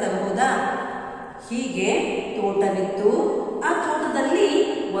 ಹೊಲಗಳಿರ್ತವೆ. ಹೌದಾ? ಹೀಗೆ ತೋಟವಿತ್ತು. ಆ ತೋಟದಲ್ಲಿ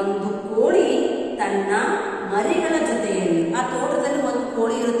ಒಂದು ಕೋಳಿ ತನ್ನ ಮರಿಗಳ ಜೊತೆಯಲ್ಲಿ, ಆ ತೋಟದಲ್ಲಿ ಒಂದು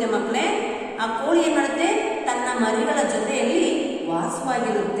ಕೋಳಿ ಇರುತ್ತೆ ಮಕ್ಕಳೇ. ಆ ಕೋಳಿ ಏನ್ ಮಾಡುತ್ತೆ? ತನ್ನ ಮರಿಗಳ ಜೊತೆಯಲ್ಲಿ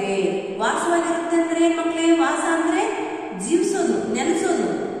ವಾಸವಾಗಿರುತ್ತೆ. ವಾಸವಾಗಿರುತ್ತೆ ಅಂದ್ರೆ ಏನ್ ಮಕ್ಕಳೇ? ವಾಸ ಅಂದ್ರೆ ಜೀವಿಸೋದು, ನೆಲೆಸೋದು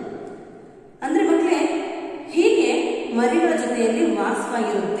ಅಂದ್ರೆ ಮಕ್ಕಳೇ. ಹೀಗೆ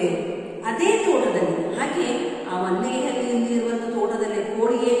ವಾಸವಾಗಿರುತ್ತೆ ಅದೇ ತೋಟದಲ್ಲಿ. ಹಾಗೆ ಆ ಮಲ್ಲಿಗೆಯಲ್ಲಿ ಇರುವಂತ ತೋಟದಲ್ಲಿ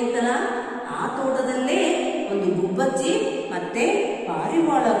ಕೋಳಿ ಏನಿತ್ತಲ್ಲ, ಆ ತೋಟದಲ್ಲೇ ಒಂದು ಗುಬ್ಬಚ್ಚಿ ಮತ್ತೆ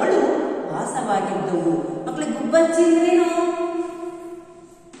ಪಾರಿವಾಳಗಳು ವಾಸವಾಗಿದ್ದವು. ಮಕ್ಕಳಿಗೆ ಗುಬ್ಬಚ್ಚಿ ಅಂದ್ರೇನು?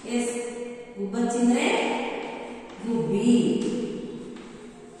 ಎಸ್, ಗುಬ್ಬಚ್ಚಿ ಅಂದ್ರೆ ಗುಬ್ಬಿ.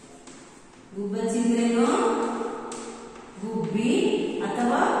 ಗುಬ್ಬಚ್ಚಿ ಅಂದ್ರೇನು? ಗುಬ್ಬಿ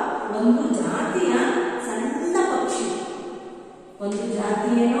ಅಥವಾ ಒಂದು ಜಾತಿಯ ಸಣ್ಣ ಪಕ್ಷಿ. ಒಂದು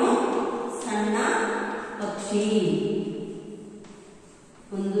ಜಾತಿಯೇನು? ಸಣ್ಣ ಪಕ್ಷಿ.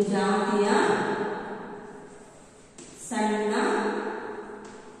 ಒಂದು ಜಾತಿಯ ಸಣ್ಣ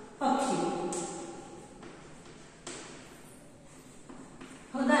ಪಕ್ಷಿ.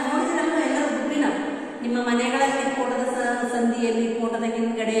 ಹೌದಾ? ನೋಡಿದ್ರಲ್ಲ ಎಲ್ಲರೂ ಗುಬ್ಬಿನ ನಿಮ್ಮ ಮನೆಗಳಲ್ಲಿ ಫೋಟೋದ ಸಂಧಿಯಲ್ಲಿ ಫೋಟೋದ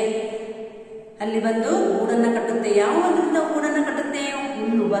ಹಿಂದ್ಗಡೆ ಅಲ್ಲಿ ಬಂದು ಗೂಡನ್ನ ಕಟ್ಟುತ್ತೆ. ಯಾವುದರಿಂದ ಗೂಡನ್ನ ಕಟ್ಟುತ್ತೆ?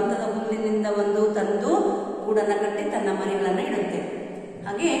 ಹುಲ್ಲು, ಭತ್ತದ ಹುಲ್ಲಿನಿಂದ ಒಂದು ತಂದು ಗೂಡನ್ನ ಕಟ್ಟಿ ತನ್ನ ಮರಿಗಳನ್ನ ಇಡುತ್ತೆ.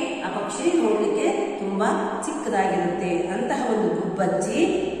 ಹಾಗೆ ಆ ಪಕ್ಷಿ ನೋಡ್ಲಿಕ್ಕೆ ತುಂಬಾ ಚಿಕ್ಕದಾಗಿರುತ್ತೆ. ಅಂತಹ ಒಂದು ಗುಬ್ಬಚ್ಚಿ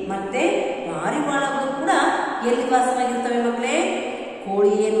ಮತ್ತೆ ಪಾರಿವಾಳಗಳು ಕೂಡ ಎಲ್ಲಿ ವಾಸವಾಗಿರ್ತವೆ ಮಕ್ಕಳೇ?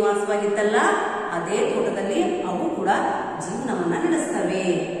 ಕೋಳಿ ಏನು ವಾಸವಾಗಿತ್ತಲ್ಲ ಅದೇ ತೋಟದಲ್ಲಿ ಅವು ಕೂಡ ಜೀವನವನ್ನ ನಡೆಸ್ತವೆ.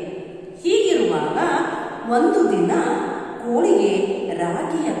 ಹೀಗಿರುವಾಗ ಒಂದು ದಿನ ಕೋಳಿಗೆ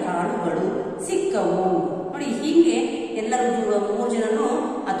ರಾಗಿಯ ಕಾಳುಗಳು ಸಿಕ್ಕವು. ನೋಡಿ, ಹೀಗೆ ಎಲ್ಲರೂ 3 ಜನನು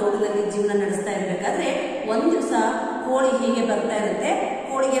ಆ ತೋಟದಲ್ಲಿ ಜೀವನ ನಡೆಸ್ತಾ ಇರ್ಬೇಕಾದ್ರೆ ಒಂದ್ ದಿವಸ ಕೋಳಿ ಹೀಗೆ ಬರ್ತಾ ಇರುತ್ತೆ.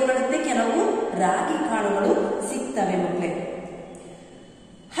 ಕೋಳಿಗೆ ಏನ್ ಮಾಡುತ್ತೆ? ಕೆಲವು ರಾಗಿ ಕಾಳುಗಳು ಸಿಗ್ತವೆ ಮಕ್ಕಳೇ.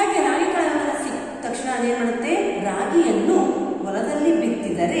 ಹಾಗೆ ರಾಗಿ ಕಾಳುಗಳ ಸಿಕ್ಕ ತಕ್ಷಣ ಅದೇನ್ ಮಾಡುತ್ತೆ? ರಾಗಿಯನ್ನು ಹೊಲದಲ್ಲಿ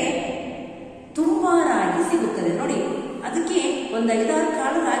ಬಿತ್ತಿದರೆ ತುಂಬಾ ರಾಗಿ ಸಿಗುತ್ತದೆ. ನೋಡಿ, ಅದಕ್ಕೆ ಒಂದು 5-6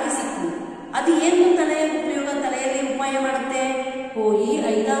 ಕಾಳು ರಾಗಿ ಸಿಕ್ಕು. ಅದು ಏನು ತಲೆಯಲ್ಲಿ ಉಪಾಯ ಮಾಡುತ್ತೆ? ಈ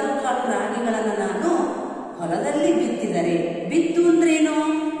 5-6 ಕಾಳು ರಾಗಿಗಳನ್ನ ನಾನು ಹೊಲದಲ್ಲಿ ಬಿತ್ತಿದರೆ, ಬಿತ್ತು ಅಂದ್ರೇನು?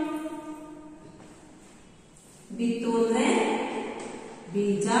 ಬಿತ್ತು ಅಂದ್ರೆ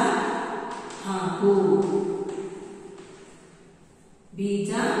ಬೀಜ ಹಾಕು.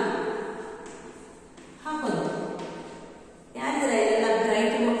 ಬೀಜ ಹಾಕೋದು. ಯಾರಿದಾರ? ಎಲ್ಲ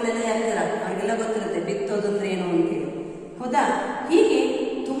ರೈತರ ಮಕ್ಕಳೆಲ್ಲ ಯಾರಿದಾರ? ಅವ್ರಿಗೆಲ್ಲ ಗೊತ್ತಿರುತ್ತೆ ಬಿತ್ತೋದು ಅಂದ್ರೆ ಏನು ಅಂತೇಳಿ. ಹೌದಾ? ಹೀಗೆ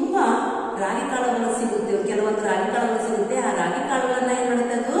ತುಂಬಾ ರಾಗಿ ಕಾಳುಗಳು ಸಿಗುತ್ತೆ. ಕೆಲವೊಂದು ರಾಗಿ ಕಾಳುಗಳು ಸಿಗುತ್ತೆ. ಆ ರಾಗಿ ಕಾಳುಗಳನ್ನ ಏನ್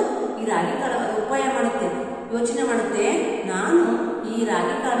ಮಾಡುತ್ತೆ? ಅದು ಈ ರಾಗಿ ಕಾಳು ಉಪಾಯ ಮಾಡುತ್ತೆ, ಯೋಚನೆ ಮಾಡುತ್ತೆ, ನಾನು ಈ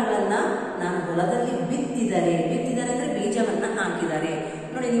ರಾಗಿ ಕಾಳುಗಳನ್ನ ನಾನು ಹೊಲದಲ್ಲಿ ಬಿತ್ತಿದರೆ ಅಂದ್ರೆ ಬೀಜವನ್ನ ಹಾಕಿದ್ದಾರೆ.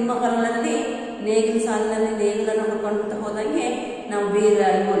 ನೋಡಿ, ನಿಮ್ಮ ಹೊಲದಲ್ಲಿ ನೇಗಿಲ ಸಾಲಿನಲ್ಲಿ ನೇಗಿಲನ್ನು ಹೊಡ್ಕೊಂಡು ಹೋದಂಗೆ ನಾವು ಬೇರೆ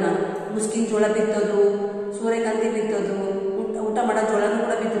ಇವನ್ನ ಮುಸ್ಕಿನ ಜೋಳ ಬಿತ್ತೋದು, ಸೂರ್ಯಕಾಂತಿ ಬಿತ್ತೋದು, ಊಟ ಮಾಡೋ ಜೋಳನೂ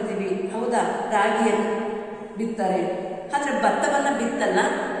ಕೂಡ ಬಿತ್ತುತ್ತೀವಿ. ಹೌದಾ? ರಾಗಿಯನ್ನು ಬಿತ್ತಾರೆ. ಆದ್ರೆ ಭತ್ತವನ್ನ ಬಿತ್ತಲ್ಲ,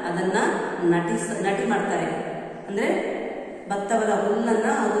 ಅದನ್ನ ನಟಿ ಮಾಡ್ತಾರೆ. ಅಂದ್ರೆ ಭತ್ತವನ್ನ ಹುಲ್ಲನ್ನ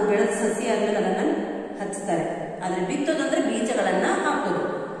ಅದು ಬೆಳೆದ ಸಸಿ ಆದ್ಮೇಲೆ ಅದನ್ನ ಹಚ್ಚುತ್ತಾರೆ. ಆದ್ರೆ ಬಿತ್ತೋದು ಅಂದ್ರೆ ಬೀಜಗಳನ್ನ ಹಾಕೋದು.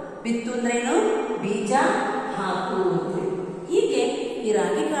 ಬಿತ್ತು ಅಂದ್ರೆ ಏನು? ಬೀಜ ಹಾಕು. ಹೀಗೆ ಈ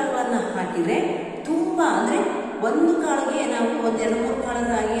ರಾಗಿ ಕಾಳುಗಳನ್ನ ಹಾಕಿದ್ರೆ ತುಂಬಾ, ಅಂದ್ರೆ ಒಂದು ಕಾಳಿಗೆ ನಾವು 1-2-3 ಕಾಳು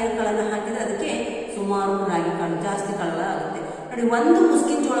ರಾಗಿ ಕಾಳನ್ನ ಹಾಕಿದ್ರೆ ಅದಕ್ಕೆ ಸುಮಾರು ರಾಗಿ ಕಾಳು, ಜಾಸ್ತಿ ಕಾಳುಗಳಾಗುತ್ತೆ. ನೋಡಿ, ಒಂದು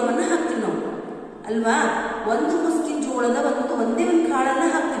ಮುಸ್ಕಿನ ಜೋಳವನ್ನ ಹಾಕ್ತೀವಿ ನಾವು ಅಲ್ವಾ? ಒಂದು ಮುಸ್ಕಿನ ಜೋಳದ ಒಂದೇ ಒಂದು ಕಾಳನ್ನ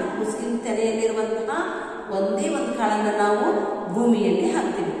ಹಾಕ್ತೀವಿ. ಮುಸ್ಕಿನ ತೆನೆಯಲ್ಲಿರುವಂತಹ ಒಂದೇ ಒಂದು ಕಾಳನ್ನ ನಾವು ಭೂಮಿಯಲ್ಲಿ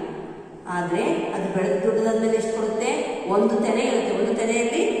ಹಾಕ್ತೀವಿ. ಆದ್ರೆ ಅದು ಬೆಳೆದ ದೊಡ್ಡದಾದ್ಮೇಲೆ ಎಷ್ಟು ಕೊಡುತ್ತೆ? ಒಂದು ತೆನೆ ಇರುತ್ತೆ. ಒಂದು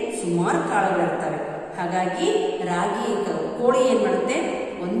ತೆನೆಯಲ್ಲಿ ಸುಮಾರು ಕಾಳುಗಳಿರ್ತವೆ. ಹಾಗಾಗಿ ರಾಗಿ ಕೋಳಿ ಏನ್ ಮಾಡುತ್ತೆ?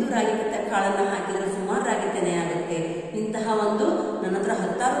 ಒಂದು ರಾಗಿ ಕಾಳನ್ನ ಹಾಕಿದ್ರೆ ಸುಮಾರು ರಾಗಿ ತೆನೆ ಆಗುತ್ತೆ. ಇಂತಹ ಒಂದು ನನ್ನ ಹತ್ರ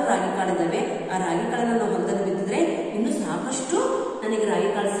 10 ರಾಗಿ ಕಾಳಿದಾವೆ. ಆ ರಾಗಿ ಕಾಳನ್ನ ನಾವು ಹೊಲದಲ್ಲಿ ಬಿತ್ತಿದ್ರೆ ಇನ್ನು ಸಾಕಷ್ಟು ನನಗೆ ರಾಗಿ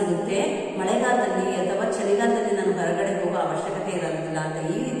ಕಾಳು ಸಿಗುತ್ತೆ. ಮಳೆಗಾಲದಲ್ಲಿ ಅಥವಾ ಚಳಿಗಾಲದಲ್ಲಿ ನಾನು ಹೊರಗಡೆ ಹೋಗೋ ಅವಶ್ಯಕತೆ ಇರೋದಿಲ್ಲ ಅಂತ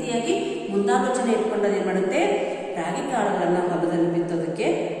ಈ ರೀತಿಯಾಗಿ ಮುಂದಾಲೋಚನೆ ಇಟ್ಕೊಂಡದ್ದು ಏನ್ ಮಾಡುತ್ತೆ? ರಾಗಿ ಕಾಳುಗಳನ್ನ ಹೊಲದಲ್ಲಿ ಬಿತ್ತೋದಕ್ಕೆ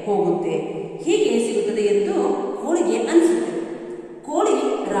ಹೋಗುತ್ತೆ. ಹೀಗೆ ಸಿಗುತ್ತದೆ ಎಂದು ಕೋಳಿಗೆ ಅನಿಸುತ್ತೆ. ಕೋಳಿ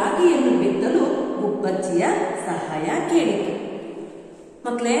ರಾಗಿಯನ್ನು ಬಿತ್ತಲು ಗುಬ್ಬಚ್ಚಿಯ ಸಹಾಯ ಕೇಳಿತು.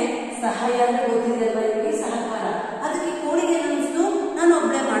 ಮಕ್ಕಳೇ, ಸಹಾಯ ಅಂದ್ರೆ ಗೊತ್ತಿದೆಯಲ್ವಾ ನಿಮಗೆ? ಸಹಕಾರ. ಅದಕ್ಕೆ ಕೋಳಿಗೆ ಅನಿಸ್ತು, ನಾನು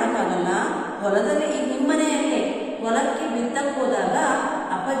ಒಬ್ಬಳೇ ಮಾಡಕ್ಕಾಗಲ್ಲ. ಹೊಲದಲ್ಲಿ ಈಗ ನಿಮ್ಮನೆಯಲ್ಲೇ ಹೊಲಕ್ಕೆ ಬಿತ್ತಕ್ಕೆ ಹೋದಾಗ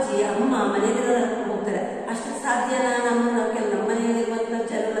ಅಪ್ಪಾಜಿ ಅಮ್ಮ ಮನೆಯಲ್ಲಿರೋ ಹೋಗ್ತಾರೆ. ಅಷ್ಟು ಸಾಧ್ಯನಾ? ನಮ್ಮ ಮನೆಯಲ್ಲಿರುವಂತ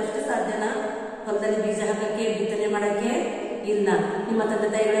ಜನರು ಅಷ್ಟು ಸಾಧ್ಯನಾ ಹೊಲದಲ್ಲಿ ಬೀಜ ಹಾಕಕ್ಕೆ, ಬಿತ್ತನೆ ಮಾಡಕ್ಕೆ? ಇಲ್ಲ. ನಿಮ್ಮ ತಂದೆ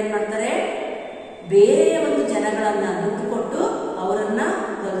ತಾಯಿಗಳು ಏನ್ ಮಾಡ್ತಾರೆ? ಬೇರೆ ಒಂದು ಜನಗಳನ್ನ ದುಡ್ಡು ಕೊಟ್ಟು ಅವರನ್ನ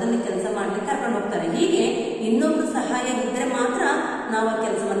ಹೊಲದಲ್ಲಿ ಕೆಲಸ ಮಾಡ್ಲಿಕ್ಕೆ ಕರ್ಕೊಂಡು ಹೋಗ್ತಾರೆ. ಹೀಗೆ ಇನ್ನೊಂದು ಸಹಾಯ ಇದ್ರೆ ಮಾತ್ರ ನಾವು ಆ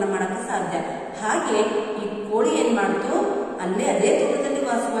ಕೆಲಸವನ್ನ ಮಾಡಕ್ಕೆ ಸಾಧ್ಯ. ಹಾಗೆ ಈ ಕೋಳಿ ಏನ್ ಮಾಡ್ತು? ಅಲ್ಲೇ ಅದೇ ತೋಟದಲ್ಲಿ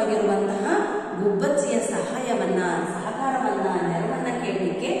ವಾಸವಾಗಿರುವಂತಹ ಗುಬ್ಬಚ್ಚಿಯ ಸಹಕಾರವನ್ನ, ನೆರವನ್ನ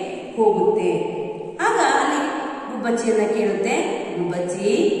ಕೇಳಲಿಕ್ಕೆ ಹೋಗುತ್ತೆ. ಆಗ ಅಲ್ಲಿ ಗುಬ್ಬಚ್ಚಿಯನ್ನ ಕೇಳುತ್ತೆ.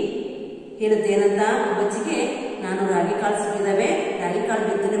 ಗುಬ್ಬಚ್ಚಿ ಹೇಳುತ್ತೆ ಏನಂತ? ಗುಬ್ಬಚ್ಚಿಗೆ, ನಾನು ರಾಗಿ ಕಾಳು ಸಿಕ್ಕಿದಾವೆ, ರಾಗಿ ಕಾಳು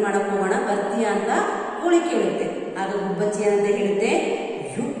ಬಿತ್ತನೆ ಮಾಡಕ್ ಹೋಗೋಣ, ಬರ್ತೀಯಾ ಅಂತ ಕೋಳಿ ಕೇಳುತ್ತೆ. ಆಗ ಗುಬ್ಬಚ್ಚಿ ಏನಂತ ಹೇಳುತ್ತೆ?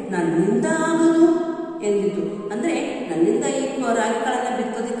 ಅಯ್ಯೋ, ನನ್ನಿಂದ ಆಗೋದು ಎಂದಿತು. ಅಂದ್ರೆ ನನ್ನಿಂದ ಈ ರಾಗಿ ಕಾಳನ್ನ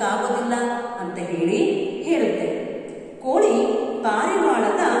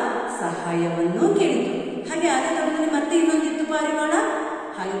ಸಹಾಯವನ್ನು ಕೇಳಿತು. ಹಾಗೆ ಅದೇ ತಡದಲ್ಲಿ ಮತ್ತೆ ಇನ್ನೊಂದಿತ್ತು ಪಾರಿವಾಳ.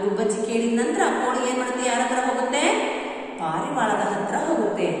 ಹಾಗೆ ಗುಬ್ಬಚ್ಚಿ ಕೇಳಿದ ನಂತರ ಕೋಳಿ ಏನ್ ಮಾಡುತ್ತೆ, ಯಾರ ಹತ್ರ ಹೋಗುತ್ತೆ, ಪಾರಿವಾಳದ ಹತ್ರ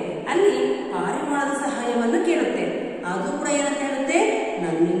ಹೋಗುತ್ತೆ. ಅಲ್ಲಿ ಪಾರಿವಾಳದ ಸಹಾಯವನ್ನು ಕೇಳುತ್ತೆ. ಅದು ಕೂಡ ಏನಂತ ಹೇಳುತ್ತೆ,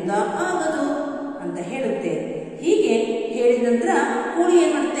 ನನ್ನಿಂದ ಆಗದು ಅಂತ ಹೇಳುತ್ತೆ. ಹೀಗೆ ಹೇಳಿದ ನಂತರ ಕೋಳಿ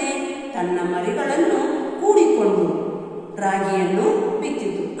ಏನ್ ಮಾಡುತ್ತೆ, ತನ್ನ ಮರಿಗಳನ್ನು ಕೂಡಿಕೊಂಡು ರಾಗಿಯನ್ನು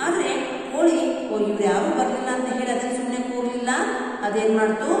ಬಿತ್ತಿತು. ಆದ್ರೆ ಕೋಳಿ ಇವ್ರು ಯಾರು ಬರಲಿಲ್ಲ ಅಂತ ಹೇಳಿ ಅದನ್ನ ಸುಮ್ಮನೆ ಕೂರ್ಲಿಲ್ಲ. ಅದೇನ್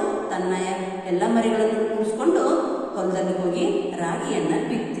ಮಾಡ್ತು, ತನ್ನ ಎಲ್ಲ ಮರಿಗಳನ್ನು ಕೂರಿಸ್ಕೊಂಡು ಹೊಲದಲ್ಲಿ ಹೋಗಿ ರಾಗಿಯನ್ನ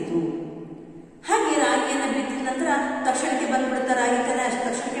ಬಿತ್ತಿತು. ಹಾಗೆ ರಾಗಿಯನ್ನ ಬಿತ್ತಿದ ನಂತರ ತಕ್ಷಣಕ್ಕೆ ಬಂದ್ಬಿಡುತ್ತಾ ರಾಗಿ ತಾನೆ, ಅಷ್ಟು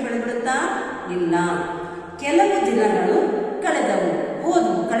ತಕ್ಷಣಕ್ಕೆ ಬೆಳೆದ್ಬಿಡುತ್ತಾ ಇಲ್ಲ. ಕೆಲವು ದಿನಗಳು ಕಳೆದವು,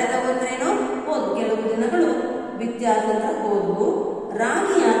 ಹೋದ್ವು. ಕಳೆದವು ಅಂದ್ರೇನು, ಹೋದ್ವು. ಕೆಲವು ದಿನಗಳು ಬಿತ್ತಿ ಆದ ನಂತರ ಹೋದ್ವು.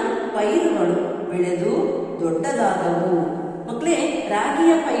 ರಾಗಿಯ ಪೈರುಗಳು ಬೆಳೆದು ದೊಡ್ಡದಾದವು. ಮಕ್ಕಳೇ,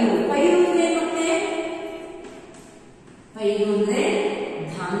 ರಾಗಿಯ ಪೈರು ಅಂದ್ರೆ ಮಕ್ಕಳೇ, ಪೈರು ಅಂದ್ರೆ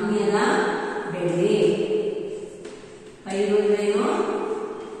ಧಾನ್ಯದ ಬೆಳೆ. ಪೈರು ಅಂದ್ರೇನು,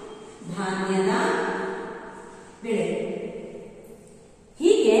 ಧಾನ್ಯದ ಬೆಳೆ.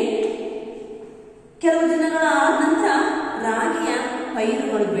 ಹೀಗೆ ಕೆಲವು ದಿನಗಳ ಆದ ನಂತರ ರಾಗಿಯ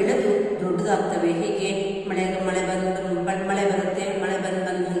ಪೈರುಗಳು ಬೆಳೆದು ದೊಡ್ಡದಾಗ್ತವೆ. ಹೀಗೆ ಮಳೆ ಬರುತ್ತೆ. ಮಳೆ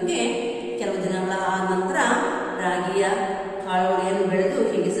ಬಂದಂಗೆ ಕೆಲವು ದಿನಗಳ ಆದ ನಂತರ ರಾಗಿಯ ಕಾಳುಗಳನ್ನು ಬೆಳೆದು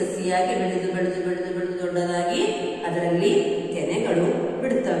ಹೀಗೆ ಸಸಿಯಾಗಿ ಬೆಳೆದು ದೊಡ್ಡದಾಗಿ ಅದರಲ್ಲಿ ತೆನೆಗಳು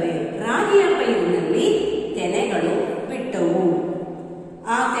ಬಿಡುತ್ತವೆ. ರಾಗಿಯ ಪೈರಿನಲ್ಲಿ ತೆನೆಗಳು ಬಿಟ್ಟವು.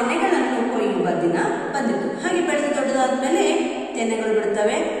 ಆ ತೆನೆಗಳನ್ನು ಕೊಯ್ಯುವ ದಿನ ಬಂದಿತು. ಹಾಗೆ ಬೆಳೆದು ದೊಡ್ಡದಾದ್ಮೇಲೆ ತೆನೆಗಳು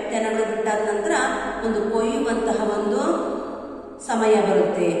ಬಿಡುತ್ತವೆ. ತೆನೆಗಳು ಬಿಟ್ಟಾದ ನಂತರ ಒಂದು ಕೊಯ್ಯುವಂತಹ ಒಂದು ಸಮಯ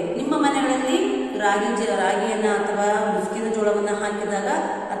ಬರುತ್ತೆ. ನಿಮ್ಮ ಮನೆಗಳಲ್ಲಿ ರಾಗಿಯನ್ನ ಅಥವಾ ಮುಸ್ಕಿನ ಜೋಳವನ್ನ ಹಾಕಿದಾಗ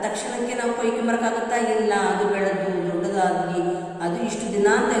ಆ ತಕ್ಷಣಕ್ಕೆ ನಾವು ಕೊಯ್ಕೆ ಬರಕಾಗುತ್ತಾ ಇಲ್ಲ. ಅದು ಬೆಳೆದು ದೊಡ್ಡದಾಗಿ ಅದು ಇಷ್ಟು ದಿನ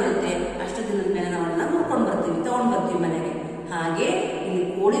ಅಂತ ಇರುತ್ತೆ. ಅಷ್ಟು ದಿನದ ಮೇಲೆ ನಾವು ಅದನ್ನ ತಗೊಂಡ್ ಬರ್ತೀವಿ ಮನೆಗೆ. ಹಾಗೆ ಇಲ್ಲಿ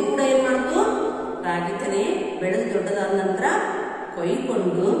ಕೋಳಿ ಕೂಡ ಏನ್ ಮಾಡ್ತು, ರಾಗಿ ತೆನೆ ಬೆಳೆದು ದೊಡ್ಡದಾದ ನಂತರ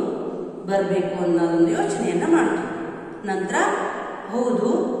ಕೊಯ್ಕೊಂಡು ಬರಬೇಕು ಅನ್ನೋ ಒಂದು ಯೋಚನೆಯನ್ನ ಮಾಡ್ತು. ನಂತರ ಹೌದು,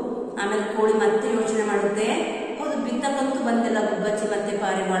 ಆಮೇಲೆ ಕೋಳಿ ಮತ್ತೆ ಯೋಚನೆ ಮಾಡುತ್ತೆ, ಹೌದು ಬಿತ್ತಕ್ಕಂತೂ ಬಂದಿಲ್ಲ ಗುಬ್ಬಚ್ಚಿ ಮತ್ತೆ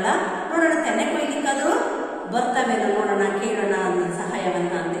ಪಾರಿವಾಳ, ನೋಡೋಣ ತೆನೆ ಕೊಯ್ಲಿಕ್ಕಾದ್ರೂ ಬರ್ತಾವೇನೋ, ನೋಡೋಣ ಕೇಳೋಣ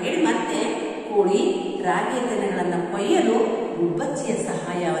ಸಹಾಯವನ್ನ ಅಂತ ಹೇಳಿ ಮತ್ತೆ ಕೋಳಿ ರಾಗಿಯ ತೆನೆಗಳನ್ನ ಕೊಯ್ಯಲು ಗುಬ್ಬಚ್ಚಿಯ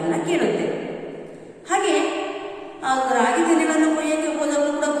ಸಹಾಯವನ್ನ ಕೇಳುತ್ತೆ. ಹಾಗೆ ಆ ರಾಗಿ ತೆನೆಗಳನ್ನು ಕೊಯ್ಯಕ್ಕೆ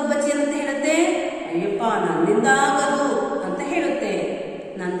ಹೋದವರು ಕೂಡ ಗುಬ್ಬಚ್ಚಿ ಅಂತ ಹೇಳುತ್ತೆ, ಅಯ್ಯಪ್ಪ ನನ್ನಿಂದ ಆಗದು ಅಂತ ಹೇಳುತ್ತೆ.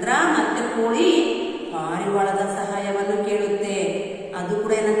 ನಂತರ ಮತ್ತೆ ಕೋಳಿ ಪಾರಿವಾಳದ ಸಹಾಯವನ್ನು ಕೇಳುತ್ತೆ. ಅದು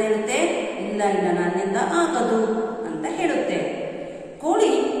ಕೂಡ ಏನಂತ ಹೇಳುತ್ತೆ, ಇಲ್ಲ ನನ್ನಿಂದ ಆಗದು ಅಂತ ಹೇಳುತ್ತೆ.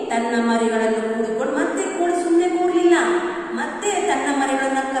 ಕೋಳಿ ತನ್ನ ಮರಿಗಳನ್ನು ಕೂಡಿಕೊಂಡು, ಮತ್ತೆ ಕೋಳಿ ಸುಮ್ಮನೆ ಕೂರ್ಲಿಲ್ಲ, ಮತ್ತೆ ತನ್ನ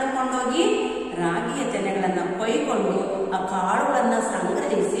ಮರಿಗಳನ್ನ ಕರ್ಕೊಂಡೋಗಿ ರಾಗಿಯ ತೆನೆಗಳನ್ನ ಕೊಯ್ಕೊಂಡು ಆ ಕಾಳುಗಳನ್ನ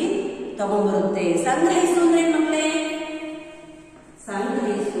ಸಂಗ್ರಹಿಸಿ ತಗೊಂಡ್ಬರುತ್ತೆ. ಸಂಗ್ರಹಿಸುವುದ್ರೆ ಮಕ್ಕಳೇ,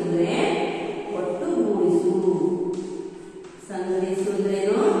 ಸಂಗ್ರಹಿಸುವುದ್ರೆ ಒಟ್ಟುಗೂಡಿಸು.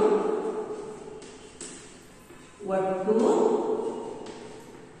 ಸಂಗ್ರಹಿಸುವುದ್ರೇನು,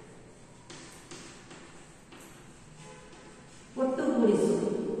 ಒಟ್ಟುಗೂಡಿಸು.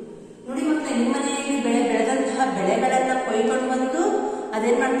 ನೋಡಿ ಮಕ್ಕಳೇ, ನಿಮ್ಮ ಮನೆಯಲ್ಲಿ ಬೆಳೆದಂತಹ ಬೆಳೆಗಳನ್ನ ಕೊಯ್ಕೊಂಡು ಬಂದು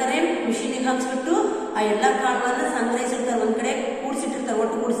ಅದೇನ್ ಮಾಡ್ತಾರೆ, ಮಿಷಿನಿಗೆ ಹಾಕ್ಸ್ಬಿಟ್ಟು ಆ ಎಲ್ಲಾ ಕಾಳುಗಳನ್ನ ಸಂಗ್ರಹಿಸಿರ್ತಾರೆ, ಒಂದ್ ಕಡೆ ಕೂಡಿಸಿಟ್ಟಿರ್ತಾರೆ,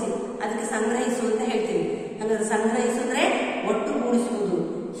 ಒಟ್ಟು ಕೂಡಿಸಿ. ಅದಕ್ಕೆ ಸಂಗ್ರಹಿಸು ಅಂತ ಹೇಳ್ತೀವಿ. ಹಾಗಾದ್ರೆ ಸಂಗ್ರಹಿಸಿದ್ರೆ ಒಟ್ಟುಗೂಡಿಸುವುದು.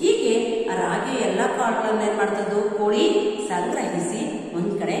 ಹೀಗೆ ಆ ರಾಗಿ ಎಲ್ಲಾ ಕಾಳುಗಳನ್ನ ಏನ್ ಮಾಡ್ತದ್ದು, ಕೋಳಿ ಸಂಗ್ರಹಿಸಿ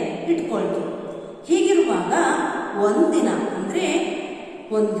ಒಂದ್ ಕಡೆ ಇಟ್ಕೊಳ್ತು. ಹೀಗಿರುವಾಗ ಒಂದಿನ ಅಂದ್ರೆ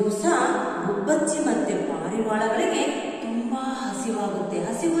ಒಂದ್ ದಿವಸ ಗುಬ್ಬಚ್ಚಿ ಮತ್ತೆ ಪಾರಿವಾಳಗಳಿಗೆ ತುಂಬಾ ಹಸಿವಾಗುತ್ತೆ.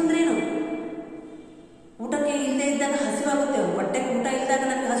 ಹಸಿವು ಅಂದ್ರೇನು, ಊಟಕ್ಕೆ ಇಲ್ಲದೆ ಇದ್ದಾಗ ಹಸಿವಾಗುತ್ತೆ. ಹೊಟ್ಟೆಗೆ ಊಟ ಇದ್ದಾಗ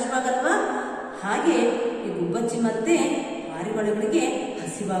ನಮ್ಗೆ ಹಸಿವಾಗಲ್ವಾ, ಹಾಗೆ ಈ ಗುಬ್ಬಚ್ಚಿ ಮತ್ತೆ ಪಾರಿವಾಳಗಳಿಗೆ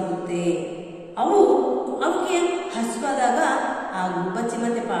ಹಸಿವಾಗುತ್ತೆ. ಅವಕ್ಕೆ ಹಸಿವಾದಾಗ ಆ ಗುಬ್ಬಚ್ಚಿ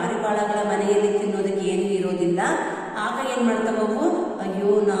ಮತ್ತೆ ಪಾರಿವಾಳಗಳ ಮನೆಯಲ್ಲಿ ತಿನ್ನೋದಕ್ಕೆ ಏನೂ ಇರೋದಿಲ್ಲ. ಆಗ ಏನ್ ಮಾಡ್ತಾವವು,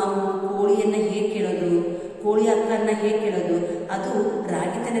 ಅಯ್ಯೋ ನಾವು ಕೋಳಿಯನ್ನ ಹೇಗೆ ಕೇಳೋದು, ಕೋಳಿ ಅಕ್ಕನ್ನ ಹೇಗೆ ಕೇಳೋದು, ಅದು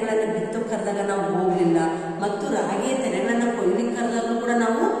ರಾಗಿ ತೆನೆಗಳನ್ನ ಬಿತ್ತೋಕ್ ಕರೆದಾಗ ನಾವು ಹೋಗ್ಲಿಲ್ಲ, ಮತ್ತು ರಾಗಿಯ ತೆನೆಗಳನ್ನ ಕೊಯ್ಲಿಕ್ಕೆ ಕರೆದಾಗೂ ಕೂಡ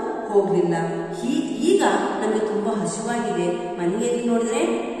ನಾವು ಹೋಗ್ಲಿಲ್ಲ. ಈಗ ನಮಗೆ ತುಂಬಾ ಹಸಿವಾಗಿದೆ, ಮನೆಯಲ್ಲಿ ನೋಡಿದ್ರೆ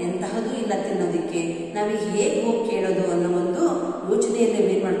ಎಂತಹದೂ ಇಲ್ಲ ತಿನ್ನೋದಿಕ್ಕೆ, ನಾವೀಗ ಹೇಗೆ ಹೋಗಿ ಕೇಳೋದು ಅನ್ನೋ ಒಂದು ಯೋಚನೆಯಲ್ಲಿ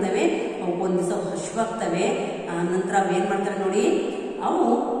ಏನ್ ಮಾಡ್ತವೆ, ಅವು ಒಂದ್ ದಿವಸ ಹಸಿವಾಗ್ತವೆ. ಆ ನಂತರ ಅವು ಏನ್ ಮಾಡ್ತವೆ ನೋಡಿ, ಅವು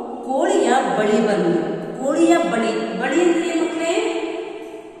ಕೋಳಿಯ ಬಳಿ ಬಂದು, ಕೋಳಿಯ ಬಳಿ ಅಂದ್ರೆ ಮಕ್ಕಳೇ,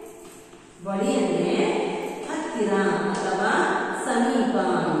 ಬಳಿ ಅಂದ್ರೆ ಹತ್ತಿರ ಅಥವಾ ಸಮೀಪ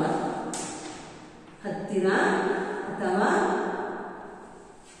ಅಂತ. ಹತ್ತಿರ ಅಥವಾ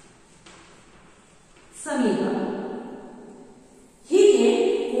ಸಮೀಪ, ಹೀಗೆ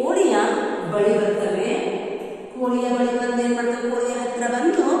ಕೋಳಿಯ ಬಳಿ ಬರ್ತವೆ. ಕೋಳಿಯ ಬಳಿ ಬಂದು ಏನ್ ಮಾಡ್ತವೆ, ಕೋಳಿಯ ಹತ್ರ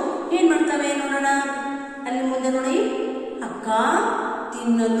ಬಂದು ಏನ್ ಮಾಡ್ತವೆ ನೋಡೋಣ. ಅಲ್ಲಿ ಮುಂದೆ ನೋಡಿ, ಅಕ್ಕ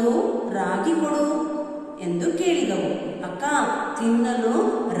ತಿನ್ನಲು ರಾಗಿ ಕೊಡು ಎಂದು ಕೇಳಿದವು. ಅಕ್ಕ, ತಿನ್ನಲು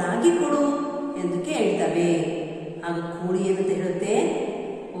ರಾಗಿ ಕೊಡು ಎಂದು ಕೇಳಿದವೆ. ಆಗ ಕೋಳಿ ಏನಂತ ಹೇಳುತ್ತೆ,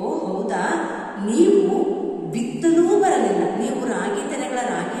 ಓ ಹೌದಾ, ನೀವು ಬಿತ್ತಲೂ ಬರಲಿಲ್ಲ, ನೀವು ರಾಗಿ ತೆನೆಗಳ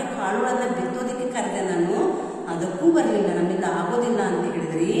ರಾಗಿಯ ಕಾಳುಗಳನ್ನ ಬಿತ್ತೋದಕ್ಕೆ ಕರೆದೆ ನಾನು, ಅದಕ್ಕೂ ಬರಲಿಲ್ಲ, ನಮ್ಮಿಂದ ಆಗೋದಿಲ್ಲ ಅಂತ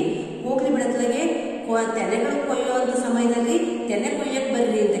ಹೇಳಿದ್ರಿ. ಹೋಗ್ಲಿ ಬಿಡತ್ಲಗೆ, ತೆನೆಗಳು ಕೊಯ್ಯುವಂತ ಸಮಯದಲ್ಲಿ ತೆನೆ ಕೊಯ್ಯಕ್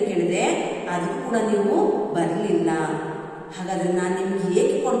ಬರ್ರಿ ಅಂತ ಕೇಳಿದೆ, ಅದಕ್ಕೂ ಕೂಡ ನೀವು ಬರಲಿಲ್ಲ. ಹಾಗಾದ್ರೆ ನಾನು ನಿಮ್ಗೆ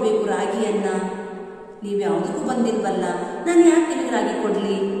ಹೇಗೆ ಕೊಡ್ಬೇಕು ರಾಗಿಯನ್ನ? ನೀವು ಯಾವುದಕ್ಕೂ ಬಂದಿಲ್ವಲ್ಲ, ನಾನು ಯಾಕೆ ನಿಮಗೆ ರಾಗಿ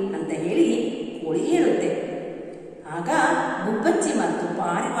ಕೊಡ್ಲಿ ಅಂತ ಹೇಳಿ ಕೋಳಿ ಹೇಳುತ್ತೆ. ಆಗ ಗುಬ್ಬಚ್ಚಿ ಮತ್ತು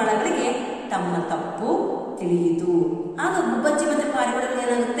ಪಾರಿವಾಳಗಳಿಗೆ ತಮ್ಮ ತಪ್ಪು ತಿಳಿಯಿತು. ಆಗ ಗುಬ್ಬಚ್ಚಿ ಮತ್ತು ಪಾರಿವಾಳಗಳು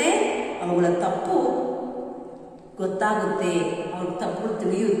ಏನಾಗುತ್ತೆ, ಅವುಗಳ ತಪ್ಪು ಗೊತ್ತಾಗುತ್ತೆ, ಅವ್ರ ತಪ್ಪು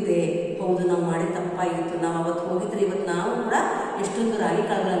ತಿಳಿಯುತ್ತೆ. ಹೌದು, ನಾವು ಮಾಡಿ ತಪ್ಪಾಗಿತ್ತು, ನಾವು ಅವತ್ತು ಹೋಗಿದ್ರೆ ಇವತ್ತು ನಾವು ಕೂಡ ಎಷ್ಟೊಂದು ರಾಗಿ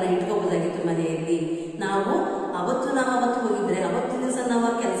ಕಾಳುಗಳನ್ನ ಇಟ್ಕೋಬಹುದಾಗಿತ್ತು ಮನೆಯಲ್ಲಿ. ನಾವು ಅವತ್ತು ಹೋಗಿದ್ರೆ, ಅವತ್ತಿನ ದಿವಸ ನಾವು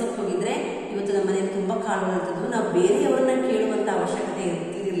ಕೆಲಸಕ್ಕೆ ಹೋಗಿದ್ರೆ ಇವತ್ತು ನಮ್ಮ ಮನೆಯಲ್ಲಿ ತುಂಬಾ ಕಾಳುಗಳು ಇರ್ತಿದ್ವು, ನಾವು ಬೇರೆಯವರನ್ನ ಕೇಳುವಂತ ಅವಶ್ಯಕತೆ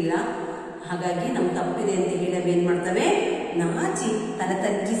ಇರ್ತಿರ್ಲಿಲ್ಲ. ಹಾಗಾಗಿ ನಮ್ಮ ತಪ್ಪಿದೆ ಅಂತ ಹೇಳಿ ಏನ್ ಮಾಡ್ತವೆ, ನಾಚಿ ತಲೆ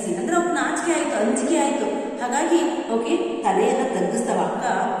ತಗ್ಗಿಸಿ, ಅಂದ್ರೆ ಅವ್ರು ನಾಚಿಕೆ ಆಯ್ತು, ಅಂಜಿಕೆ ಆಯ್ತು. ಹಾಗಾಗಿ ಓಕೆ ತಲೆಯನ್ನ ತಗ್ಗಿಸ್ತಾವ. ಅಕ್ಕ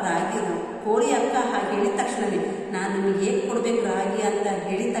ರಾಗಿ ಕೋಳಿ ಅಕ್ಕ ಹಾಗೆ ಹೇಳಿದ ತಕ್ಷಣನೇ, ನಾನು ನಿಮಗೆ ಹೇಗೆ ಕೊಡ್ಬೇಕು ರಾಗಿ ಅಂತ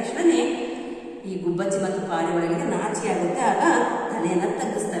ಹೇಳಿದ ತಕ್ಷಣನೇ ಈ ಗುಬ್ಬಚ್ಚಿ ಮತ್ತು ಪಾರಿವಾಳಗಳಿಗೆ ನಾಚಿಕೆ ಆಗುತ್ತೆ. ಆಗ ತಲೆಯನ್ನ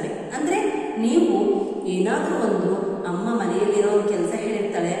ತಗ್ಗಿಸ್ತವೆ. ಅಂದ್ರೆ ನೀವು ಏನಾದ್ರೂ ಒಂದು ಅಮ್ಮ ಮನೆಯಲ್ಲಿರೋ ಒಂದು ಕೆಲಸ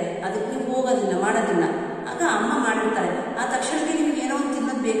ಹೇಳಿರ್ತಾಳೆ, ಅದಕ್ಕೆ ನೀವು ಹೋಗೋದಿಲ್ಲ, ಮಾಡೋದಿಲ್ಲ. ಆಗ ಅಮ್ಮ ಮಾಡಿರ್ತಾಳೆ, ಆ ತಕ್ಷಣಕ್ಕೆ ನಿಮ್ಗೆ ಏನೋ ಒಂದು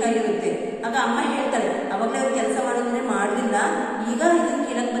ತಿನ್ನೋದು ಬೇಕಾಗಿರುತ್ತೆ. ಆಗ ಅಮ್ಮ ಹೇಳ್ತಾಳೆ, ಅವಾಗಲೇ ಅವ್ರು ಕೆಲಸ ಮಾಡೋದ್ರೆ ಮಾಡಲಿಲ್ಲ, ಈಗ ಇದನ್ನ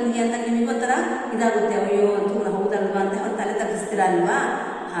ಕೇಳಕ್ ಬಂದಿಯಾ ಅಂತ ನಿಮಗೊಂಥರ ಇದಾಗುತ್ತೆ, ಅಯ್ಯೋ ಅಂತ ಹೌದಲ್ವಾ ಅಂತ ಅವ್ರು ತಲೆ ತಗ್ಗಿಸ್ತೀರಾ ಅಲ್ವಾ.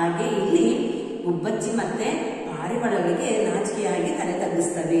 ಹಾಗೆ ಇಲ್ಲಿ ಗುಬ್ಬಚ್ಚಿ ಮತ್ತೆ ಪಾರಿವಾಳಗಳಿಗೆ ನಾಚಿಕೆಯಾಗಿ ತಲೆ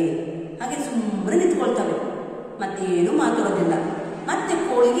ತಗ್ಗಿಸ್ತವೆ. ಹಾಗೆ ಸುಮ್ಮನೆ ನಿಂತ್ಕೊಳ್ತವೆ, ಮತ್ತೇನು ಮಾತಾಡೋದಿಲ್ಲ. ಮತ್ತೆ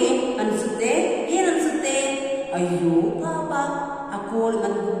ಕೋಳಿಗೆ ಅನ್ಸುತ್ತೆ, ಏನನ್ಸುತ್ತೆ, ಅಯ್ಯೋ ಪಾಪ, ಆ ಕೋಳಿ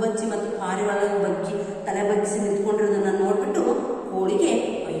ಮತ್ತು ಗುಬ್ಬಚ್ಚಿ ಮತ್ತು ಪಾರಿವಾಳ ಬಗ್ಗಿ ತಲೆ ಬಗ್ಗಿಸಿ ನಿಂತ್ಕೊಂಡಿರೋದನ್ನ ನೋಡ್ಬಿಟ್ಟು ಕೋಳಿಗೆ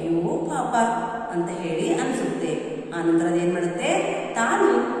ಅಯ್ಯೋ ಪಾಪ ಅಂತ ಹೇಳಿ ಅನ್ಸುತ್ತೆ. ಆ ನಂತರ ಏನ್ ಮಾಡುತ್ತೆ, ತಾನು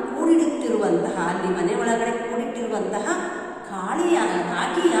ಕೂಡಿಟ್ಟಿರುವಂತಹ, ಅಲ್ಲಿ ಮನೆ ಒಳಗಡೆ ಕೂಡಿಟ್ಟಿರುವಂತಹ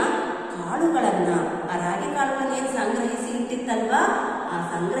ರಾಗಿಯ ಕಾಳುಗಳನ್ನ, ಆ ರಾಗಿ ಕಾಳುಗಳನ್ನ ಏನ್ ಸಂಗ್ರಹಿಸಿ ಇಟ್ಟಿತ್ತಲ್ವಾ, ಆ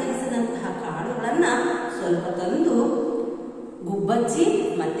ಸಂಗ್ರಹಿಸಿದಂತಹ ಕಾಳುಗಳನ್ನ ಸ್ವಲ್ಪ ತಂದು ಗುಬ್ಬಚ್ಚಿ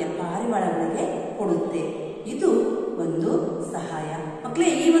ಮತ್ತೆ ಪಾರಿವಾಳಗಳಿಗೆ ಕೊಡುತ್ತೆ. ಇದು ಒಂದು ಸಹಾಯ. ಮಕ್ಕಳೇ,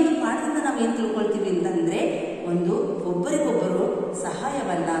 ಈ ಒಂದು ಪಾಠದಿಂದ ನಾವು ಏನ್ ತಿಳ್ಕೊಳ್ತೀವಿ ಅಂತಂದ್ರೆ, ಒಂದು ಒಬ್ಬರಿಗೊಬ್ಬರು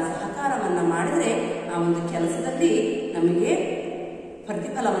ಸಹಕಾರವನ್ನ ಮಾಡಿದ್ರೆ ಆ ಒಂದು ಕೆಲಸದಲ್ಲಿ ನಮಗೆ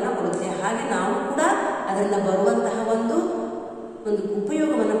ಪ್ರತಿಫಲವನ್ನ ಕೊಡುತ್ತೆ. ಹಾಗೆ ನಾವು ಕೂಡ ಅದರಿಂದ ಬರುವಂತಹ ಒಂದು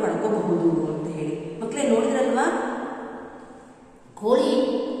ಉಪಯೋಗವನ್ನ ಪಡ್ಕೋಬಹುದು ಅಂತ ಹೇಳಿ. ಮಕ್ಕಳೇ, ನೋಡಿದ್ರಲ್ವಾ, ಕೋಳಿ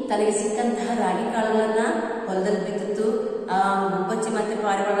ತನಗೆ ಸಿಕ್ಕಂತಹ ರಾಗಿ ಕಾಳುಗಳನ್ನ ಹೊಲದಲ್ಲಿ ಬಿತ್ತಿತ್ತು, ಆ ಗುಬ್ಬಚ್ಚಿ ಮತ್ತೆ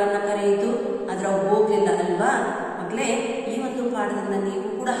ಪಾರಿವಾಳಗಳನ್ನ ಕರೆಯಿತು, ಆದ್ರೆ ಅವು ಹೋಗ್ಲಿಲ್ಲ ಅಲ್ವಾ. ಮಕ್ಕಳೇ, ಈ ಒಂದು ಪಾಠದಿಂದ ನೀವು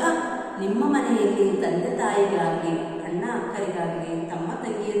ಕೂಡ ನಿಮ್ಮ ಮನೆಯಲ್ಲಿ ತಂದೆ ತಾಯಿಗಾಗ್ಲಿ, ಅಣ್ಣ ಅಕ್ಕರಿಗಾಗ್ಲಿ, ತಮ್ಮ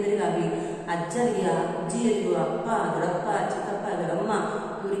ತಂಗಿಯಂದರಿಗಾಗ್ಲಿ, ಅಜ್ಜರಿಗ ಅಜ್ಜಿಯರಿಗೂ, ಅಪ್ಪ ದೊಡ್ಡಪ್ಪ ಚಿಕ್ಕಪ್ಪ ದೊಡ್ಡಮ್ಮ,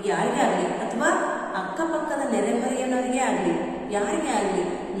 ಇವ್ರಿಗೆ ಯಾರಿಗೇ ಆಗ್ಲಿ, ಅಥವಾ ಅಕ್ಕಪಕ್ಕದ ನೆರೆಹೊರೆಯವರಿಗೆ ಆಗ್ಲಿ, ಯಾರಿಗೇ ಆಗ್ಲಿ,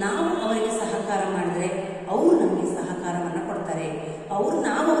 ನಾವು ಅವರಿಗೆ ಸಹಕಾರ ಮಾಡಿದ್ರೆ ಅವರು ನಮಗೆ ಸಹಕಾರವನ್ನ ಕೊಡ್ತಾರೆ.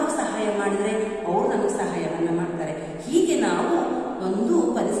 ನಾವು ಅವ್ರಿಗೆ ಸಹಾಯ ಮಾಡಿದ್ರೆ ಅವರು ನಮಗೆ ಸಹಾಯವನ್ನ ಮಾಡ್ತಾರೆ. ಹೀಗೆ ನಾವು ಒಂದು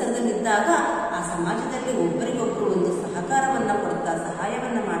ಪರಿಸರದಲ್ಲಿದ್ದಾಗ ಆ ಸಮಾಜದಲ್ಲಿ ಒಬ್ಬರಿಗೊಬ್ಬರು ಒಂದು ಸಹಕಾರವನ್ನ ಕೊಡ್ತಾ,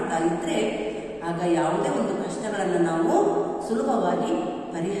 ಸಹಾಯವನ್ನ ಮಾಡ್ತಾ ಇದ್ರೆ ಆಗ ಯಾವುದೇ ಒಂದು ಕಷ್ಟಗಳನ್ನ ನಾವು ಸುಲಭವಾಗಿ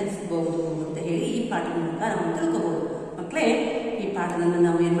ಪರಿಹರಿಸಬಹುದು ಅಂತ ಹೇಳಿ ಈ ಪಾಠದ ಮೂಲಕ ನಾವು ತಿಳ್ಕೋಬಹುದು. ಮಕ್ಕಳೇ, ಈ ಪಾಠದಿಂದ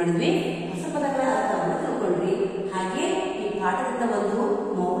ನಾವು ಏನ್ ಮಾಡಿದ್ವಿ, ಹೊಸ ಪದಗಳ ಅರ್ಥವನ್ನ ತಿಳ್ಕೊಂಡ್ವಿ. ಹಾಗೆ ಈ ಪಾಠದಿಂದ ಒಂದು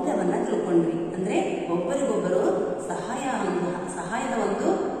ಮೌಲ್ಯವನ್ನ ತಿಳ್ಕೊಂಡ್ವಿ. ಅಂದ್ರೆ ಒಬ್ಬರಿಗೊಬ್ಬರು ಸಹಾಯದ ಒಂದು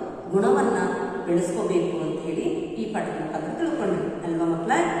ಗುಣವನ್ನ ಬೆಳೆಸ್ಕೋಬೇಕು ಅಂತ ಹೇಳಿ ಈ ಪಾಠದ ಮುಖಾಂತರ ತಿಳ್ಕೊಂಡ್ವಿ ಅಲ್ವಾ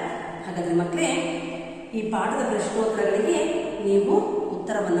ಮಕ್ಕಳ. ಹಾಗಾದ್ರೆ ಮಕ್ಕಳೇ, ಈ ಪಾಠದ ಪ್ರಶ್ನೋತ್ತರಗಳಿಗೆ ನೀವು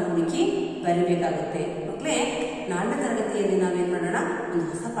ಉತ್ತರವನ್ನ ಹುಡುಕಿ ಬರೀಬೇಕಾಗುತ್ತೆ. ಮಕ್ಕಳೇ, ನಾಳಿನ ತರಗತಿಯಲ್ಲಿ ನಾವೇನ್ ಮಾಡೋಣ, ಒಂದು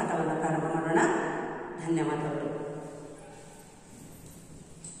ಹೊಸ ಪಾಠವನ್ನ ಪ್ರಾರಂಭ ಮಾಡೋಣ. ಧನ್ಯವಾದಗಳು.